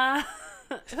go.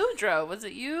 Who drove? Was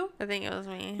it you? I think it was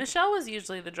me. Michelle was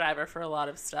usually the driver for a lot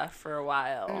of stuff for a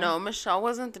while. No, Michelle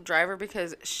wasn't the driver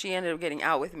because she ended up getting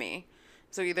out with me.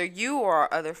 So either you or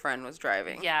our other friend was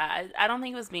driving. Yeah, I don't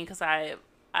think it was me because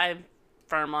I'm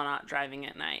firm on not driving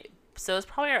at night. So it was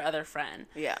probably our other friend.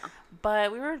 Yeah.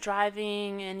 But we were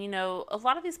driving, and, you know, a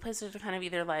lot of these places are kind of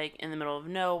either, like, in the middle of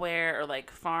nowhere or, like,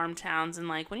 farm towns. And,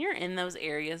 like, when you're in those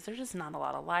areas, there's just not a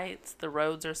lot of lights. The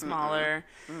roads are smaller.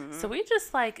 So we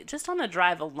just, like, just on the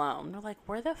drive alone, we're like,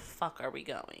 where the fuck are we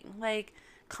going? Like,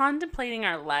 contemplating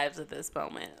our lives at this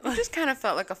moment. It just kind of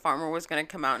felt like a farmer was going to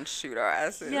come out and shoot our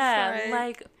asses. Yeah,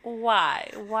 like,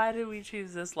 why? Why did we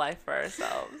choose this life for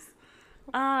ourselves?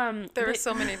 There were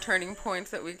so many turning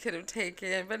points that we could have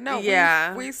taken, but no,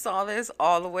 Yeah. we saw this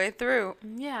all the way through.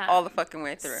 Yeah. All the fucking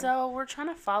way through. So we're trying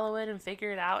to follow it and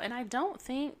figure it out, and I don't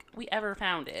think we ever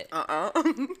found it. Uh-uh.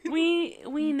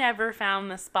 We never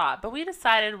found the spot, but we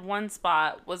decided one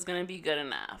spot was going to be good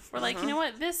enough. We're like, you know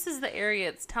what? This is the area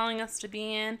it's telling us to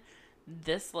be in.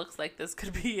 This looks like this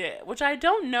could be it, which I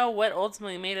don't know what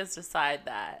ultimately made us decide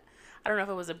that. I don't know if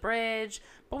it was a bridge,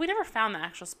 but we never found the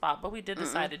actual spot, but we did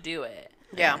decide to do it.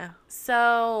 Yeah.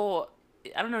 So,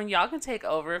 I don't know, y'all can take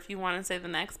over if you want to say the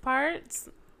next parts.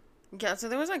 Yeah, so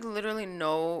there was like literally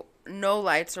no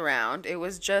lights around. It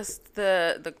was just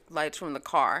the lights from the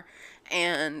car.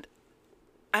 And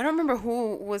I don't remember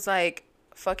who was like,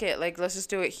 fuck it, like let's just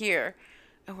do it here.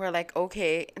 And we're like,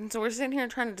 okay. And so we're sitting here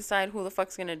trying to decide who the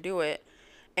fuck's gonna do it.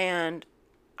 And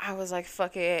I was like,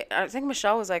 fuck it. I think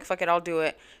Michelle was like, fuck it, I'll do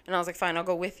it. And I was like, fine, I'll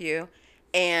go with you.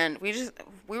 And we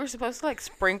were supposed to like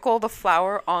sprinkle the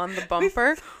flour on the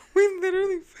bumper. We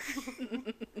literally,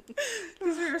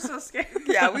 Because we were so scared.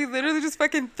 yeah, we literally just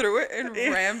fucking threw it and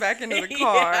ran back into the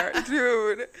car,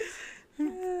 dude.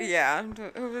 Yeah,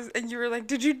 it was, and you were like,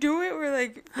 "Did you do it?" We're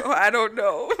like, "Oh, I don't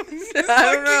know.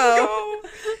 I don't know."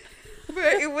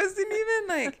 But it wasn't even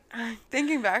like,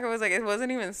 thinking back, I was like, it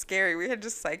wasn't even scary. We had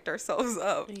just psyched ourselves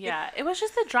up. Yeah, it was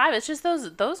just the drive. It's just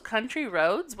those country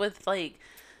roads with like,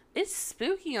 it's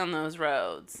spooky on those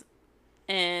roads,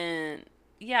 and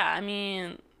yeah, I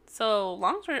mean, so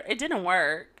long story, it didn't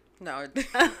work. No,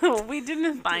 We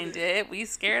didn't find it. We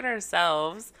scared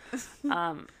ourselves.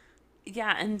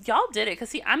 Yeah, and y'all did it. Cause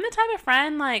see, I'm the type of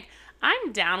friend, like,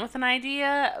 I'm down with an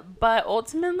idea, but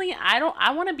ultimately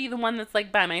I want to be the one that's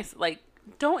like by myself, like,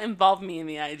 don't involve me in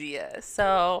the idea.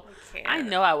 So I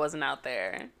know I wasn't out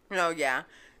there. no, yeah.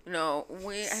 No,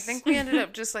 I think we ended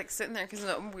up just like sitting there because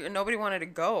nobody wanted to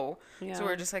go. Yeah. So we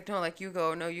were just like, no, like you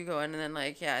go, no, you go. And then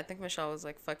like, yeah, I think Michelle was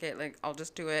like, fuck it, like I'll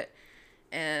just do it.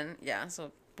 And yeah,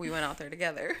 so we went out there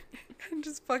together and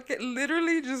just fucking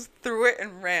literally just threw it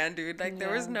and ran, dude. Like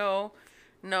there was no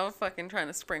fucking trying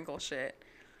to sprinkle shit.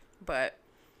 But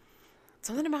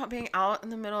something about being out in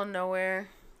the middle of nowhere.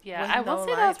 Yeah, with I will no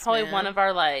say that was lights, probably man. one of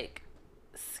our like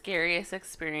scariest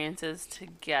experiences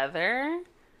together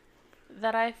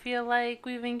that I feel like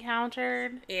we've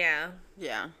encountered. Yeah,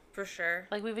 Yeah. for sure.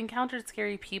 Like we've encountered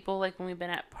scary people like when we've been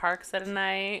at parks at a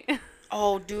night.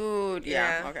 Oh, dude.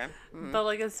 Yeah. Yeah. Okay. Mhm. But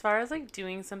like as far as like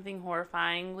doing something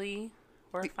horrifying.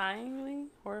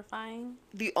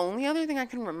 The only other thing I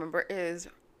can remember is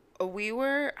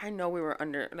I know we were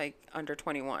under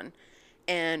 21,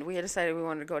 and we had decided we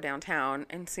wanted to go downtown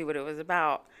and see what it was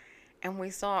about. And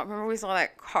we saw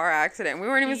that car accident. We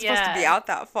weren't even supposed to be Yeah. out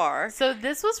that far. So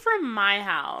this was from my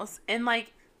house, and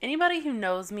like anybody who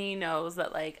knows me knows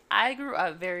that like I grew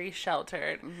up very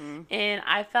sheltered, and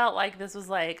I felt like this was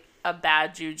like a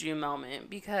bad juju moment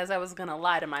because I was gonna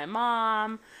lie to my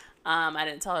mom. I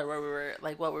didn't tell her where we were,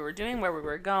 like what we were doing, where we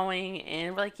were going,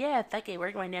 and we're like, yeah, fuck it,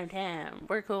 we're going downtown,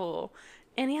 we're cool.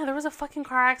 And yeah, there was a fucking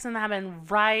car accident that happened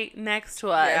right next to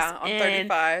us. Yeah, on and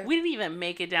 35. We didn't even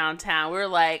make it downtown. We were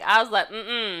like, I was like,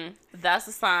 that's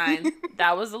a sign.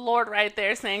 That was the Lord right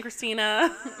there saying,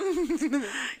 Christina,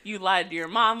 you lied to your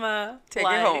mama. Take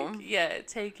it home. Yeah,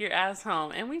 take your ass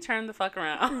home. And we turned the fuck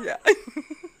around. Yeah.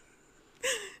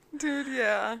 Dude,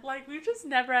 yeah. Like, we've just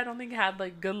never, I don't think, had,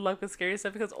 like, good luck with scary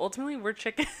stuff because ultimately we're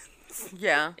chickens.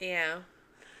 Yeah. Yeah.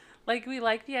 Like, we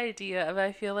like the idea of,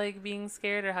 I feel like, being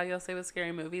scared or how you'll say with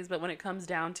scary movies, but when it comes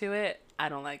down to it, I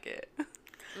don't like it.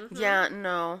 Yeah,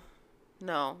 no.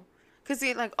 Because,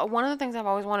 see, like, one of the things I've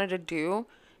always wanted to do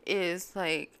is,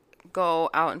 like, go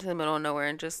out into the middle of nowhere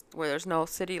and just, where there's no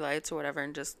city lights or whatever,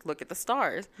 and just look at the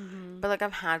stars. But, like,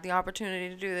 I've had the opportunity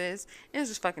to do this. It's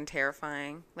just fucking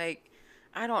terrifying. Like,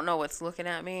 I don't know what's looking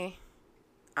at me.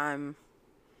 I'm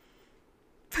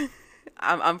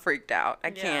freaked out.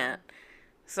 I can't.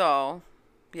 So,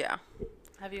 yeah.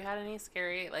 Have you had any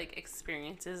scary, like,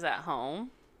 experiences at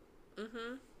home?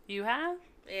 Mm-hmm. You have?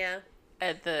 Yeah.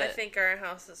 At the... I think our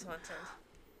house is haunted.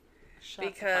 Shut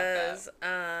the Because fuck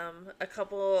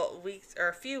up.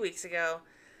 a few weeks ago,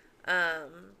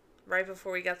 right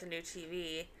before we got the new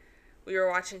TV, we were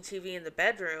watching TV in the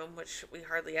bedroom, which we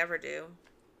hardly ever do.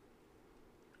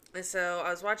 And so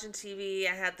I was watching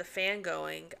TV, I had the fan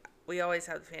going. We always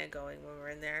have the fan going when we're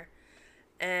in there.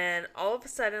 And all of a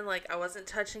sudden, like, I wasn't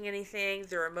touching anything.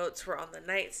 The remotes were on the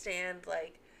nightstand.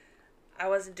 Like, I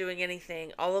wasn't doing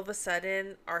anything. All of a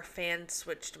sudden, our fan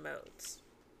switched modes.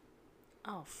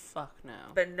 Oh, fuck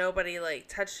no. But nobody, like,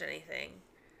 touched anything.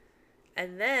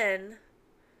 And then,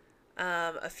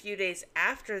 a few days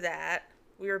after that,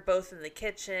 we were both in the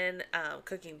kitchen,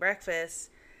 cooking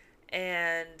breakfast.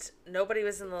 And nobody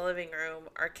was in the living room.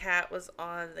 Our cat was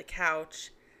on the couch.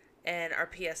 And our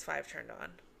PS5 turned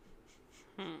on.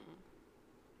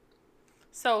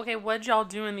 So, okay, what'd y'all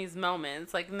do in these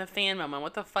moments? Like, in the fan moment,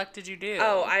 what the fuck did you do?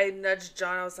 Oh, I nudged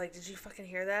John. I was like, did you fucking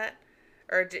hear that?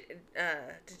 Or, did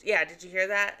you hear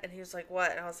that? And he was like,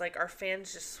 what? And I was like, our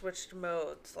fans just switched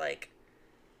modes, like,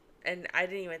 and I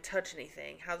didn't even touch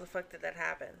anything. How the fuck did that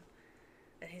happen?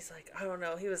 And he's like, I don't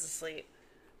know. He was asleep.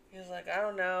 He was like, I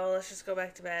don't know. Let's just go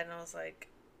back to bed. And I was like,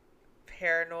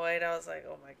 paranoid. I was like,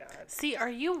 oh my God. See, are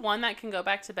you one that can go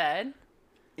back to bed?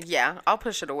 Yeah, I'll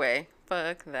push it away.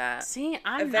 Fuck that. See,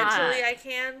 I'm Eventually not. I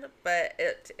can, but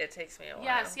it takes me a while.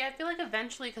 Yeah, see, I feel like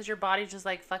eventually, because your body's just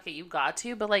like, fuck it, you got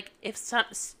to. But, like, if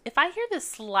I hear the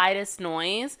slightest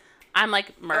noise, I'm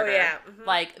like murder. Oh, yeah. Mm-hmm.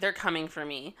 Like they're coming for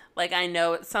me. Like I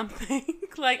know it's something.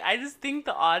 Like I just think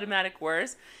the automatic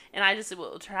worst, and I just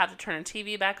will have to turn a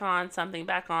TV back on, something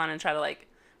back on, and try to like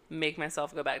make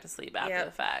myself go back to sleep after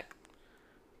the fact.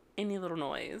 Any little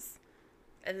noise.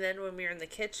 And then when we were in the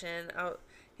kitchen,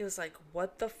 he was like,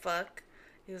 "What the fuck?"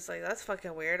 He was like, "That's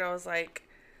fucking weird." I was like,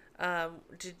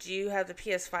 "Did you have the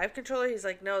PS5 controller?" He's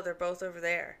like, "No, they're both over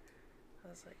there." I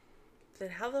was like, then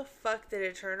how the fuck did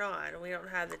it turn on? We don't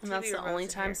have the TV. And that's the only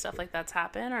time here. stuff like that's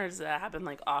happened, or does that happen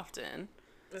like often?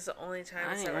 It's the only time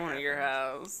I it's ain't ever going to happened. your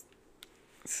house.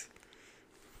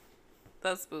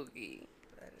 That's spooky.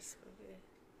 That is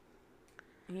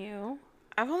spooky. You?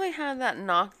 I've only had that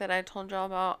knock that I told y'all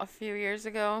about a few years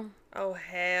ago. Oh,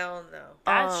 hell no.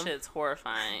 That shit's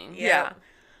horrifying. Yeah.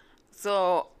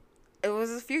 So it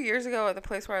was a few years ago at the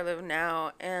place where I live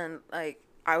now, and like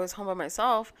I was home by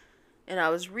myself, and I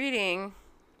was reading.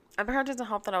 I've heard it doesn't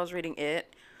help that I was reading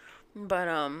It, but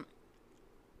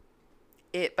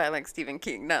It by like Stephen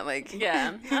King, not like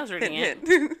Yeah, I was reading it.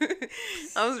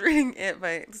 I was reading It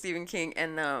by Stephen King,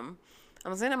 and I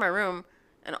was sitting in my room,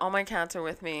 and all my cats are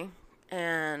with me,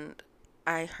 and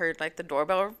I heard like the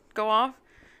doorbell go off,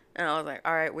 and I was like,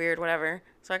 all right, weird, whatever.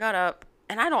 So I got up,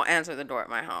 and I don't answer the door at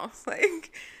my house,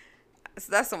 like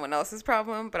so that's someone else's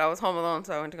problem. But I was home alone,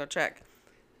 so I went to go check,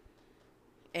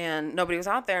 and nobody was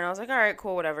out there, and I was like, all right,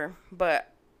 cool, whatever.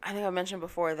 But I think I mentioned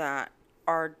before that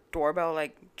our doorbell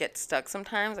like gets stuck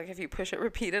sometimes. Like if you push it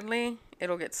repeatedly,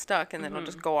 it'll get stuck, and then it'll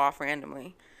just go off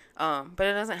randomly. But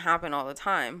it doesn't happen all the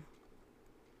time.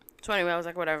 So anyway, I was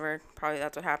like, whatever, probably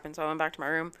that's what happened. So I went back to my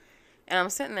room, and I'm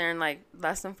sitting there, and like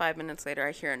less than 5 minutes later,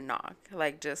 I hear a knock,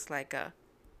 like just like a,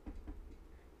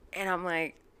 and I'm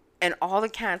like, and all the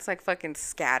cats like fucking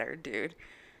scattered, dude.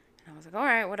 And I was like, all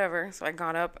right, whatever. So I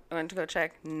got up, I went to go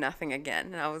check, nothing again.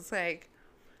 And I was like,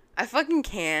 I fucking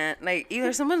can't. Like,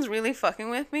 either someone's really fucking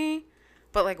with me,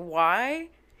 but like, why?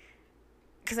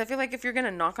 Because I feel like if you're going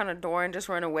to knock on a door and just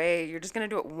run away, you're just going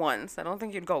to do it once. I don't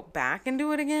think you'd go back and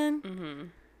do it again. Mm-hmm.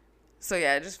 So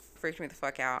yeah, it just freaked me the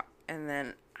fuck out. And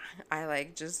then I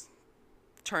like just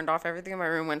turned off everything in my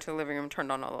room, went to the living room,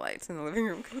 turned on all the lights in the living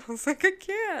room, because I was like, I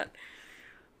can't.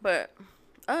 But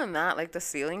other than that, like the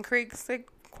ceiling creaks like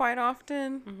quite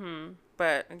often. Mm-hmm.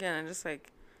 But again, I just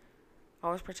like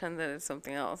always pretend that it's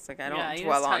something else. Like I don't Yeah, you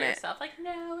dwell just tell on it. yourself, like,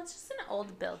 no, it's just an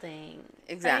old building.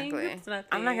 Exactly. It's nothing.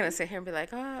 I'm not gonna sit here and be like,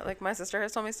 oh, like my sister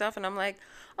has told me stuff, and I'm like,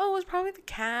 oh, it was probably the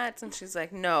cats, and she's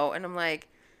like, no, and I'm like,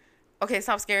 okay,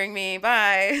 stop scaring me,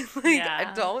 bye. Like,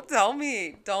 Yeah. don't tell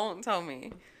me.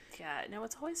 Yeah, no,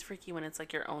 it's always freaky when it's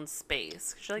like your own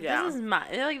space. 'Cause you're like, Yeah. this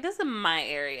is my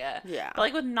area. Yeah. But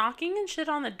like with knocking and shit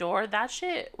on the door, that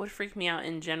shit would freak me out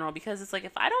in general, because it's like,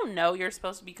 if I don't know you're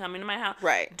supposed to be coming to my house,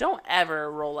 Right. don't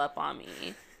ever roll up on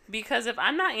me. Because if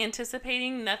I'm not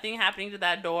anticipating nothing happening to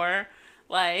that door,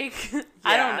 like,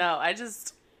 I don't know.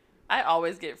 I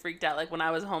always get freaked out. Like when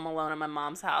I was home alone at my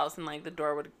mom's house, and like the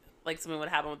door would, like something would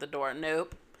happen with the door.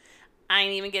 Nope. I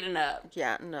ain't even getting up.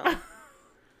 Yeah, no.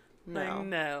 Like,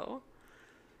 no.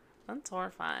 That's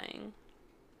horrifying.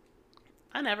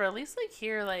 I never at least like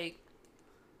hear like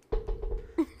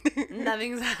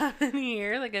nothing's happening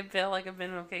here. Like I feel like I've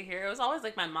been okay here. It was always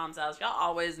like my mom's house. Y'all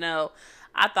always know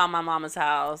I thought my mama's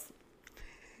house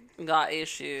got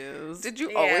issues. Did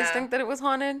you always Yeah. think that it was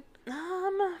haunted?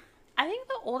 I think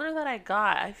the older that I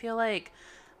got, I feel like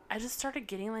I just started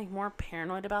getting like more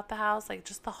paranoid about the house. Like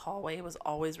just the hallway was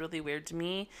always really weird to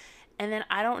me. And then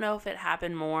I don't know if it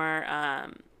happened more.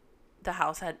 The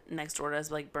house had next door to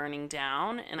us like burning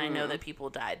down, and I know that people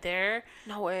died there.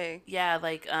 No way. Yeah,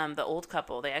 like the old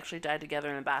couple, they actually died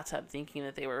together in a bathtub, thinking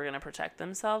that they were gonna protect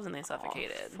themselves, and they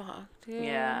suffocated. Oh, fuck, dude.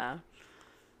 Yeah.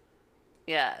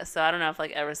 Yeah. So I don't know if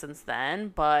like ever since then,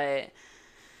 but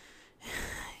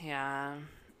yeah.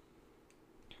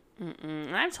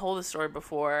 And I've told this story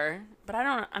before, but I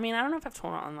don't know if I've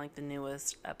told it on like the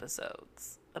newest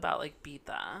episodes about like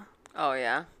Bita. Oh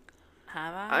yeah.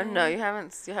 Have I? No, you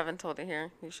haven't told it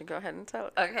here. You should go ahead and tell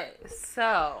it. Okay,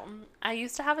 so I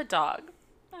used to have a dog.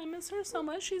 I miss her so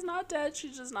much. She's not dead.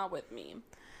 She's just not with me.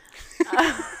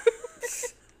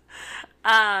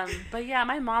 But yeah,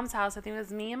 my mom's house, I think it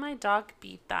was me and my dog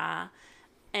Bita,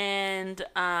 and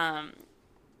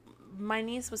my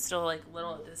niece was still like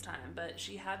little at this time, but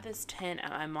she had this tent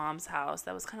at my mom's house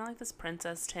that was kind of like this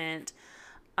princess tent,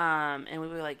 and we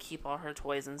would like keep all her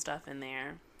toys and stuff in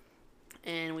there.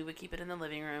 And we would keep it in the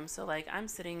living room. So, like, I'm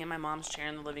sitting in my mom's chair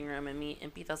in the living room, and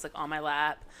Bita's, like, on my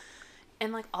lap.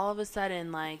 And, like, all of a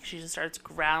sudden, like, she just starts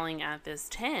growling at this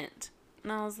tent.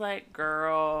 And I was like,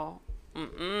 girl,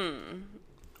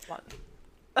 What?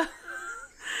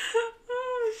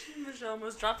 Michelle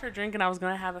almost dropped her drink and I was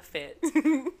gonna have a fit.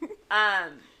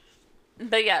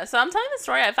 But yeah, so I'm telling the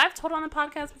story. If I've told it on the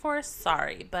podcast before,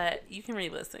 sorry, but you can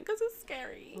re-listen because it's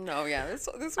scary. No, yeah, this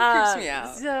one creeps me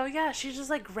out. So yeah, she's just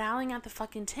like growling at the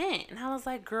fucking tent, and I was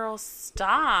like, "Girl,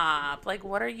 stop! Like,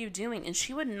 what are you doing?" And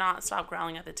she would not stop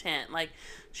growling at the tent. Like,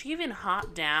 she even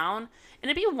hopped down,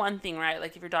 and it'd be one thing, right?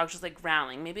 Like if your dog's just like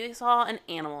growling, maybe they saw an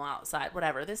animal outside,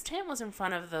 whatever. This tent was in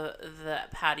front of the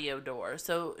patio door,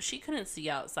 so she couldn't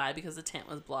see outside because the tent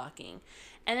was blocking.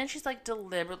 And then she's like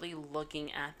deliberately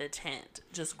looking at the tent,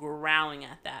 just growling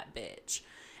at that bitch.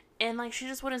 And like she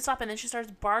just wouldn't stop. And then she starts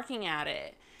barking at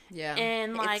it. Yeah.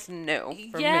 And like, it's no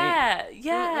for me. Yeah.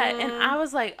 And I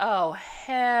was like, oh,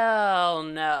 hell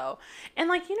no. And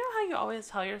like, you know how you always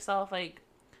tell yourself, like,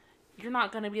 you're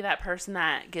not going to be that person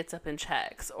that gets up and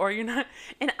checks. Or you're not.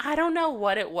 And I don't know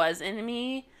what it was in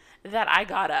me that I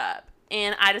got up.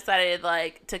 And I decided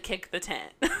like to kick the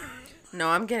tent. No,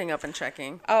 I'm getting up and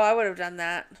checking. Oh, I would have done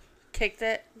that. Kicked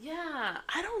it. Yeah,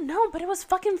 I don't know, but it was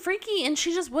fucking freaky, and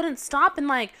she just wouldn't stop, and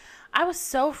like I was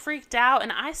so freaked out,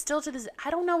 and I still to this, I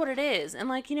don't know what it is. And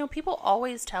like, you know, people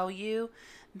always tell you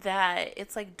that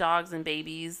it's like dogs and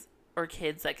babies or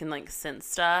kids that can like sense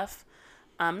stuff.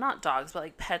 Not dogs, but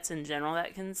like pets in general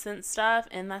that can sense stuff,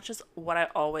 and that's just what I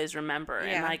always remember.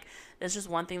 Yeah. And like it's just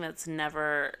one thing that's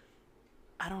never,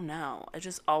 I don't know. It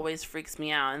just always freaks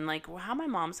me out. And like how my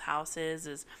mom's house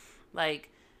is like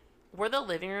where the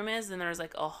living room is, and there's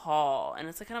like a hall, and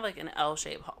it's like kind of like an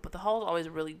L-shaped hall, but the hall is always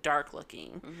really dark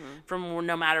looking from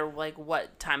no matter like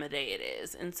what time of day it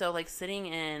is. And so like sitting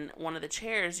in one of the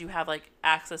chairs, you have like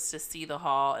access to see the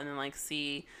hall and then like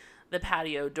see the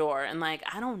patio door. And like,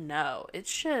 I don't know.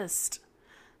 It's just,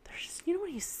 there's just, you know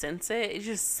when you sense it? You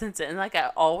just sense it. And like,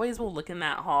 I always will look in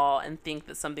that hall and think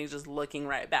that something's just looking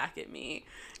right back at me.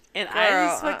 And I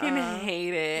just fucking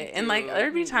hate it. And like,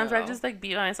 there'd be times where I'd just like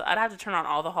be by myself. I'd have to turn on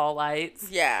all the hall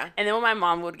lights. Yeah. And then when my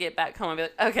mom would get back home, I'd be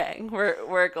like, okay,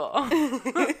 we're cool.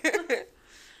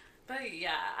 But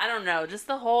yeah, I don't know. Just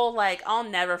the whole, like, I'll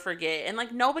never forget. And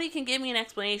like, nobody can give me an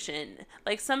explanation.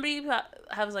 Like, somebody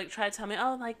has like tried to tell me,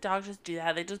 oh, like, dogs just do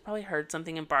that. They just probably heard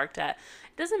something and barked at.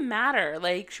 It doesn't matter.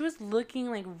 Like, she was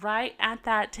looking like right at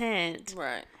that tent.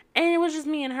 Right. And it was just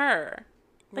me and her.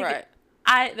 Like,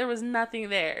 right. There was nothing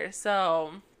there.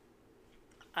 So,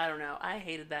 I don't know. I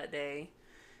hated that day.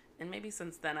 And maybe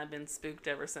since then I've been spooked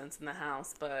ever since in the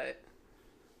house, but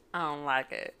I don't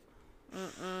like it.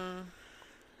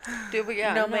 Dude, but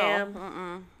yeah, No,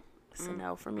 ma'am. It's a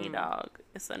no for me, dog.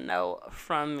 It's a no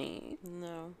from me.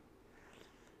 No.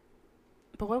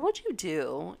 But what would you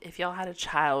do if y'all had a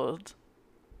child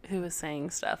who was saying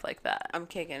stuff like that? I'm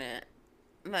kicking it.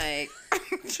 Like,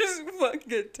 just one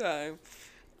good time.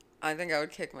 I think I would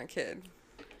kick my kid.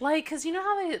 Like, because you know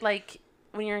how they, like,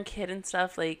 when you're a kid and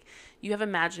stuff, like, you have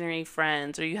imaginary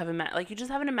friends, or you have, like, you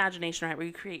just have an imagination, right, where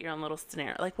you create your own little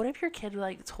scenario. Like, what if your kid,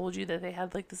 like, told you that they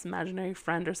had, like, this imaginary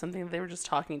friend or something that they were just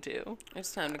talking to?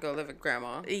 It's time to go live with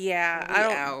grandma. Yeah, Be I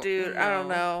don't, out. dude. No.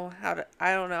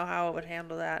 I don't know how I would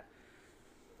handle that.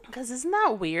 Because isn't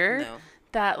that weird? No.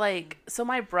 That, like, so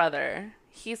my brother,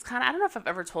 he's kind of, I don't know if I've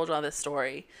ever told you all this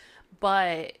story,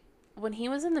 but when he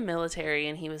was in the military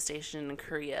and he was stationed in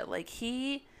Korea, like,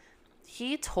 he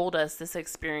told us this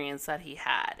experience that he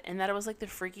had, and that it was like the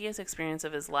freakiest experience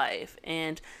of his life.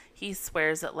 And he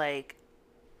swears that like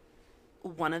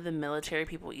one of the military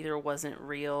people either wasn't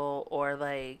real or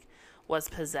like was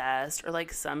possessed or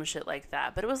like some shit like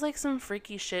that. But it was like some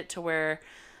freaky shit to where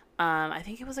I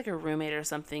think it was like a roommate or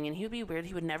something, and he would be weird.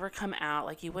 He would never come out.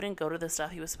 Like, he wouldn't go to the stuff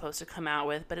he was supposed to come out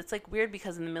with. But it's like weird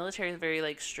because in the military, it's very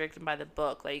like strict and by the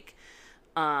book. Like,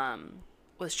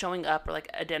 was showing up or like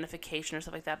identification or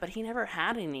stuff like that, but he never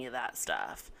had any of that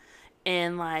stuff.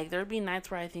 And like there'd be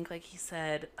nights where I think like he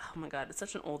said, oh my god, it's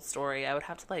such an old story, I would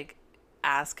have to like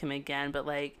ask him again, but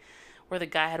like where the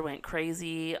guy had went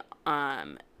crazy.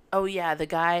 Oh yeah, the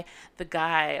guy,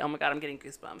 oh my god, I'm getting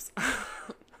goosebumps.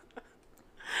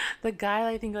 The guy,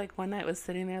 I think like one night was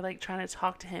sitting there like trying to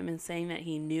talk to him and saying that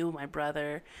he knew my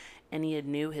brother and he had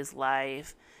knew his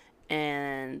life,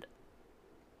 and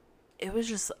it was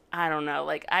just, I don't know,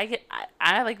 like, I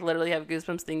like literally have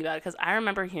goosebumps thinking about it, because I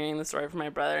remember hearing the story from my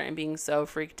brother and being so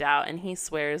freaked out, and he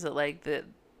swears that, like, the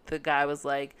guy was,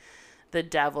 like, the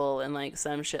devil and, like,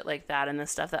 some shit like that, and the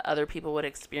stuff that other people would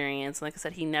experience. And like I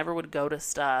said, he never would go to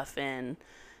stuff, and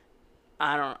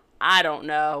I don't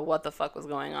know what the fuck was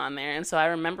going on there. And so I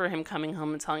remember him coming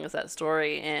home and telling us that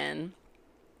story, and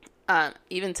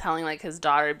even telling, like, his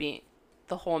daughter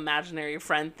the whole imaginary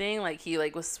friend thing. Like, he,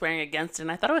 like, was swearing against it.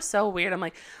 And I thought it was so weird. I'm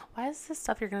like, why is this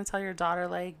stuff you're going to tell your daughter?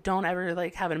 Like, don't ever,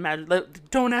 like, have an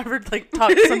don't ever, like, talk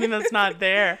to something that's not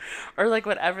there. Or, like,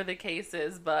 whatever the case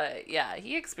is. But, yeah,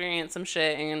 he experienced some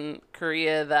shit in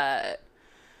Korea that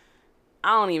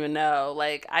I don't even know.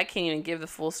 Like, I can't even give the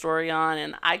full story on.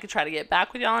 And I could try to get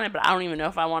back with y'all on it, but I don't even know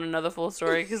if I want to know the full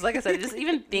story. Because, like I said, just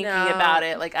even thinking about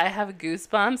it, like, I have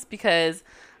goosebumps because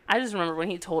I just remember when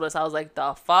he told us, I was like,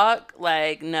 the fuck?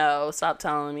 Like, no, stop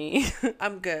telling me.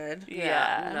 I'm good.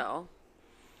 Yeah. No.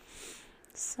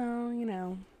 So, you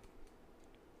know.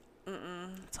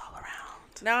 It's all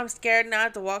around. Now I'm scared. Now I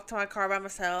have to walk to my car by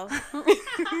myself.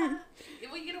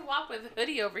 We get to walk with a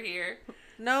hoodie over here.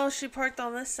 No, she parked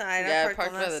on this side. Yeah, I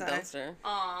parked on by that the side. dumpster.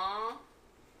 Aww.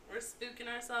 We're spooking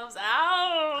ourselves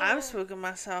out. I'm spooking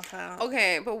myself out.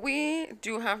 Okay, but we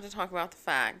do have to talk about the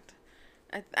fact.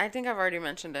 I think I've already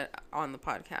mentioned it on the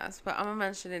podcast, but I'm going to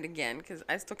mention it again because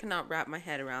I still cannot wrap my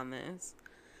head around this.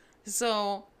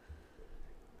 So,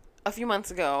 a few months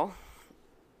ago,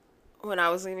 when I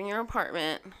was leaving your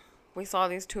apartment, we saw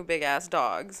these two big-ass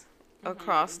dogs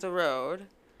across the road.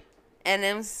 And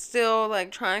I'm still,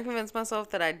 like, trying to convince myself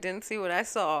that I didn't see what I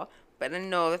saw, but I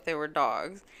know that they were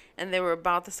dogs. And they were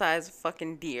about the size of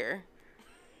fucking deer.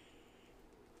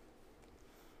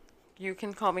 You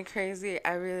can call me crazy.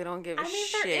 I really don't give a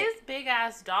shit. There is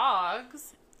big-ass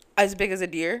dogs. As big as a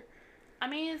deer? I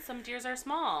mean, some deers are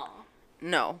small.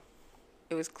 No.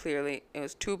 It was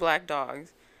two black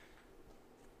dogs.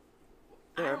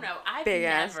 I don't know.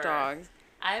 Big-ass dogs.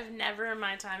 I've never in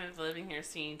my time of living here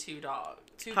seen two dogs.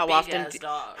 Two How big-ass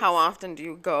dogs. How often do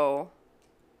you go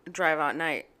drive out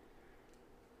night?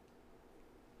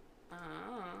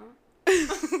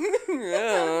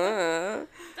 But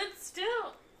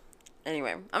still.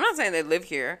 Anyway, I'm not saying they live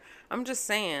here. I'm just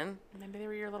saying. Maybe they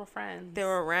were your little friends. They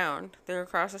were around. They were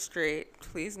across the street.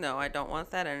 Please no, I don't want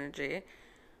that energy.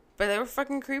 But they were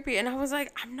fucking creepy. And I was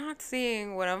like, I'm not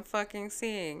seeing what I'm fucking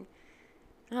seeing.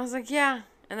 And I was like, yeah.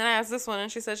 And then I asked this one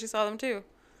and she said she saw them too.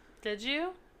 Did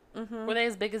you? Mm-hmm. Were they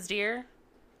as big as deer?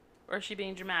 Or is she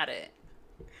being dramatic?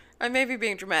 I may be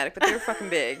being dramatic, but they were fucking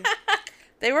big.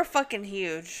 They were fucking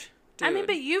huge. Dude. I mean,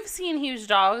 but you've seen huge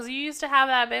dogs. You used to have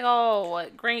that big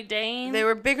old, Great Dane? They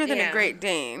were bigger than Yeah. a Great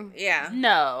Dane. Yeah.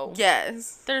 No.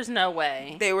 Yes. There's no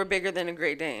way. They were bigger than a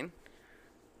Great Dane.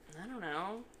 I don't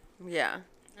know. Yeah.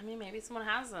 I mean, maybe someone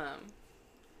has them.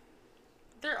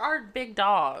 There are big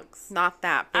dogs. Not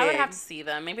that big. I would have to see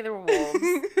them. Maybe they were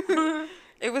wolves.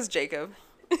 It was Jacob.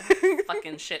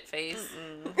 Fucking shit face.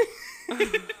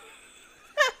 I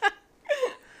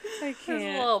His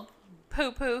can't. little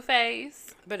poo-poo face.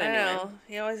 But I anyway. know.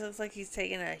 He always looks like he's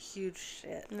taking a huge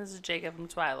shit. And this is Jacob from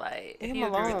Twilight. If Leave you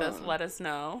him agree with us, alone. let us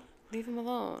know. Leave him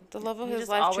alone. The love of He his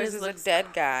just life always chooses looks- a dead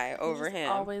guy He over just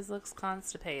him. always looks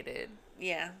constipated.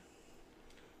 Yeah.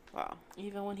 Wow.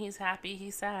 Even when he's happy,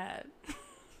 he's sad.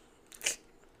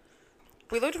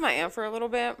 We lived with my aunt for a little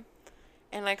bit,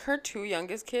 and like her two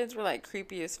youngest kids were like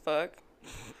creepy as fuck.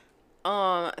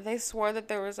 They swore that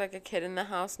there was like a kid in the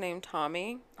house named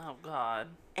Tommy, Oh, God.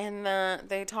 and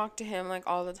they talked to him like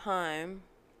all the time.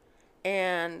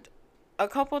 And a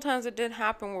couple times it did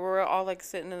happen where we were all like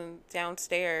sitting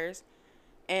downstairs,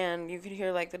 and you could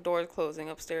hear like the doors closing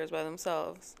upstairs by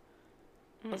themselves.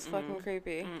 It was fucking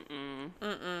creepy.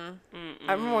 I remember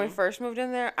when we first moved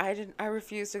in there, I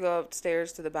refused to go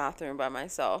upstairs to the bathroom by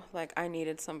myself. Like, I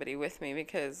needed somebody with me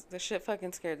because the shit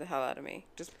fucking scared the hell out of me.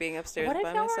 Just being upstairs What if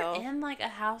by y'all myself. were in, like, a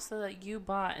house that like, you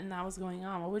bought and that was going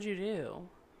on? What would you do?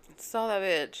 Saw that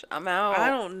bitch. I'm out.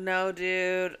 I don't know,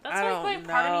 dude. That's I like don't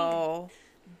part of me know.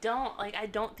 I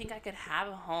don't think I could have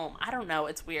a home. I don't know.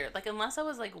 It's weird. Like, unless I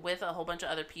was, like, with a whole bunch of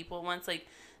other people once, like,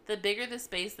 the bigger the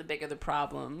space, the bigger the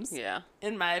problems. Yeah.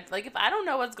 In my, like, if I don't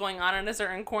know what's going on in a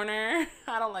certain corner,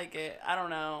 I don't like it. I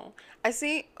don't know. I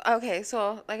see. Okay,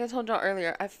 so like I told y'all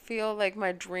earlier, I feel like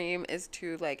my dream is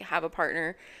to like have a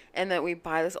partner and that we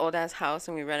buy this old ass house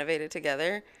and we renovate it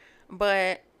together.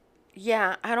 But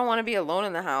yeah, I don't want to be alone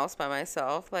in the house by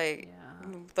myself. Like,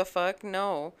 the fuck?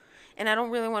 No. And I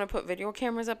don't really want to put video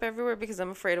cameras up everywhere because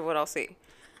I'm afraid of what I'll see.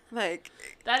 Like,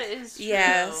 That is true.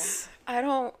 Yes.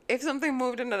 if something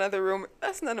moved in another room,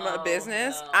 that's none of my Oh,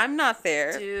 business. hell. I'm not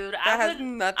there. Dude, That has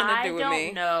nothing to do with me. I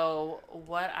don't know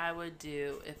what I would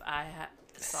do if I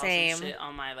saw Same. some shit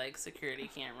on my, like,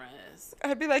 security cameras.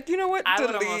 I'd be like, you know what? I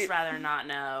would Delete. almost rather not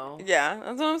know. Yeah,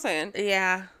 that's what I'm saying.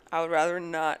 Yeah. I would rather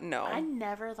not know. I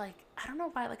never, like, I don't know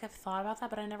why, like, I've thought about that,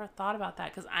 but I never thought about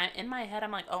that. Because in my head,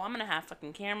 I'm like, oh, I'm going to have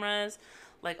fucking cameras,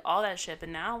 like, all that shit. But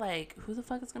now, like, who the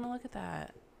fuck is going to look at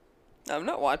that? I'm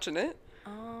not watching it.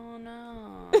 Oh,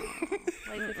 no.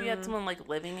 Like, if you had someone, like,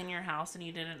 living in your house and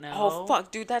you didn't know. Oh,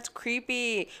 fuck, dude, that's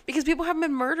creepy. Because people have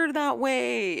been murdered that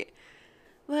way.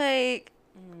 Like,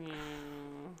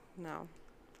 no.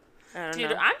 I don't Dude,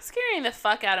 know. I'm scaring the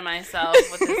fuck out of myself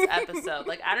with this episode.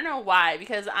 Like, I don't know why.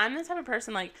 Because I'm the type of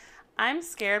person, like, I'm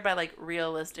scared by, like,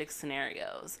 realistic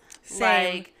scenarios.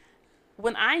 Same. Like,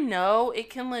 when I know it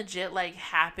can legit, like,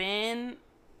 happen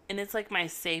and it's, like, my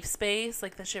safe space,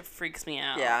 like, that shit freaks me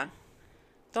out. Yeah.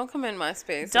 Don't come in my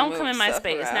space. Don't come in my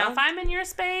space. Now, if I'm in your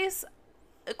space,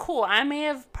 cool. I may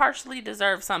have partially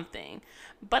deserved something.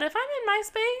 But if I'm in my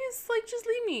space, like, just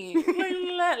leave me.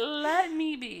 Like, let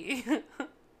me be.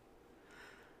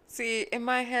 See, in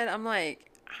my head, I'm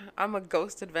like, I'm a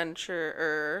ghost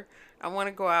adventurer. I want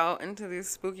to go out into these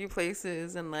spooky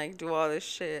places and, like, do all this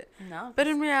shit. No. But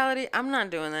in reality, I'm not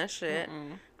doing that shit.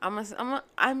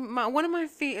 one of my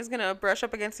feet is gonna brush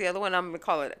up against the other one. I'm gonna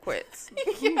call it quits.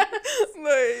 Yes.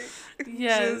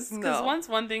 Yes, Because once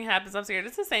one thing happens, I'm scared.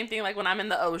 It's the same thing like when I'm in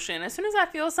the ocean. As soon as I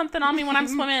feel something on me when I'm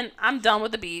swimming, I'm done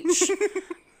with the beach.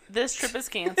 This trip is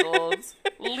canceled.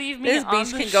 Leave me This on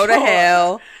beach the can go to shore.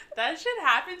 hell. That shit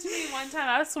happened to me one time.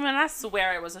 I was swimming. I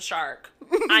swear it was a shark.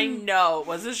 I know it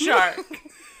was a shark.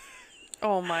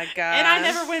 Oh my god. And I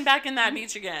never went back in that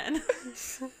beach again.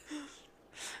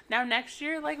 Now next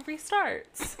year, like,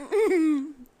 restarts.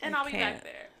 And I'll be back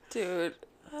there. Dude.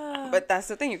 But that's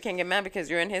the thing. You can't get mad because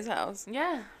you're in his house.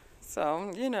 Yeah.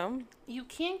 So, you know. You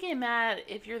can't get mad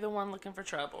if you're the one looking for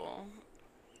trouble.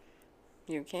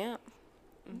 You can't.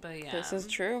 But yeah. This is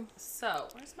true. So,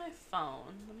 where's my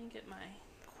phone? Let me get my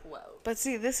quote. But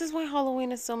see, this is why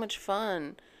Halloween is so much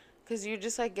fun. Because you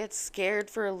just, like, get scared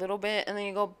for a little bit and then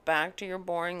you go back to your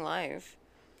boring life.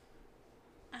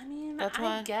 I mean, That's I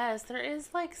why. guess there is,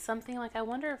 like, something, like, I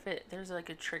wonder if there's, like,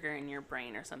 a trigger in your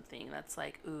brain or something that's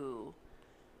like, ooh,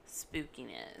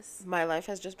 spookiness. My life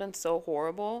has just been so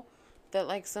horrible that,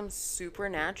 like, some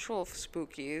supernatural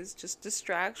spookies just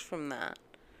distracts from that.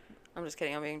 I'm just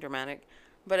kidding. I'm being dramatic.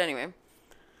 But anyway.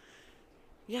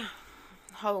 Yeah.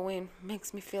 Halloween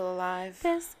makes me feel alive.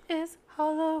 This is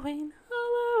Halloween,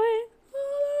 Halloween,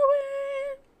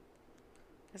 Halloween.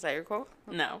 Is that your quote?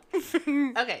 No.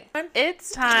 Okay.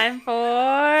 It's time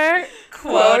for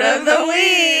Quote of the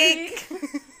week.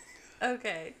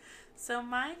 Okay. So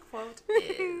my quote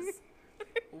is,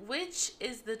 which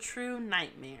is the true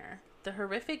nightmare? The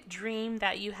horrific dream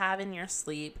that you have in your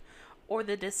sleep, or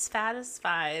the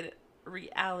dissatisfied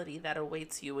reality that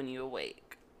awaits you when you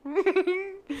awake?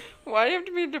 Why do you have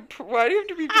to be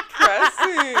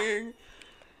depressing?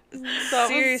 That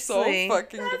Seriously. was so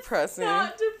fucking depressing.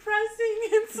 Not depressing.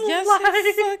 It's Yes, life.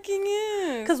 it fucking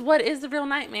is. Because what is the real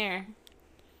nightmare?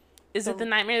 Is it the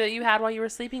nightmare that you had while you were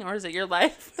sleeping, or is it your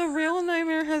life? The real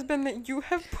nightmare has been that you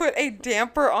have put a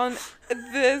damper on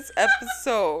this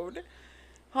episode.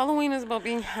 Halloween is about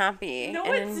being happy No,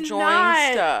 and it's enjoying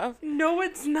not. stuff. No,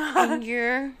 it's not.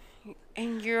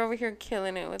 And you're over here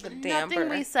killing it with a damper. Nothing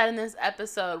we said in this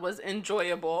episode was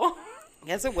enjoyable.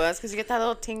 Yes, it was, because you get that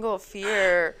little tingle of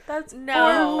fear. That's No,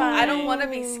 horrifying. I don't want to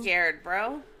be scared,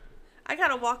 bro. I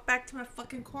gotta walk back to my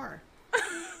fucking car.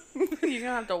 You're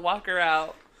gonna have to walk her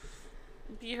out.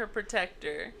 Be her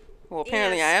protector. Well,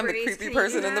 apparently Yes, I am the Bernice, creepy can you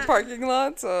person do in the that? parking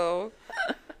lot, so...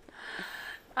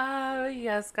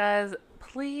 Yes, guys.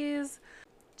 Please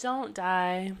don't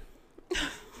die.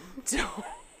 Don't.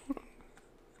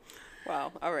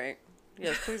 Wow, all right.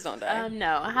 Yes, please don't die.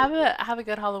 No. Have a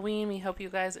good Halloween. We hope you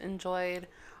guys enjoyed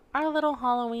our little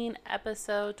Halloween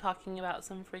episode talking about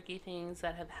some freaky things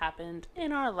that have happened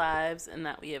in our lives and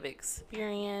that we have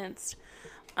experienced.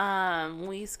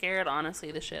 We scared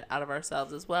honestly the shit out of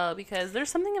ourselves as well, because there's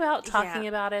something about talking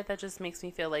about it that just makes me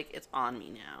feel like it's on me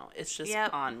now. It's just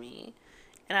on me.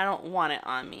 And I don't want it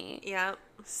on me. Yep.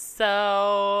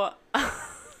 So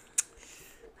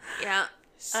Yeah.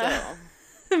 So...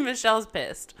 Michelle's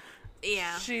pissed.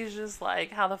 Yeah. She's just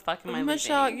like, how the fuck am I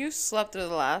Michelle, leaving? you slept through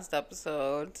the last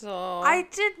episode, so... I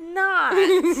did not.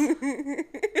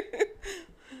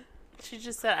 She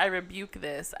just said, I rebuke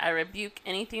this. I rebuke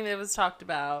anything that was talked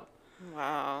about.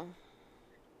 Wow.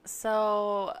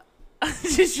 So,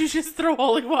 did you just throw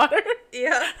holy water?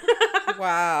 Yeah.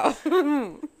 Wow.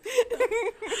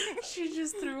 She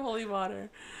just threw holy water.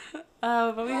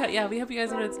 But we hope you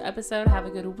guys enjoyed this episode. Have a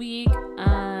good week.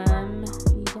 Yeah.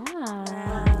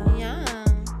 Yeah.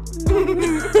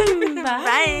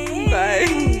 Bye. Bye.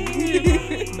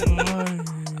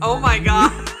 Oh my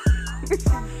god.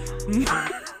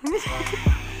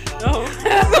 Oh.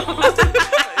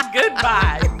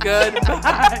 Goodbye.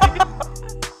 Goodbye.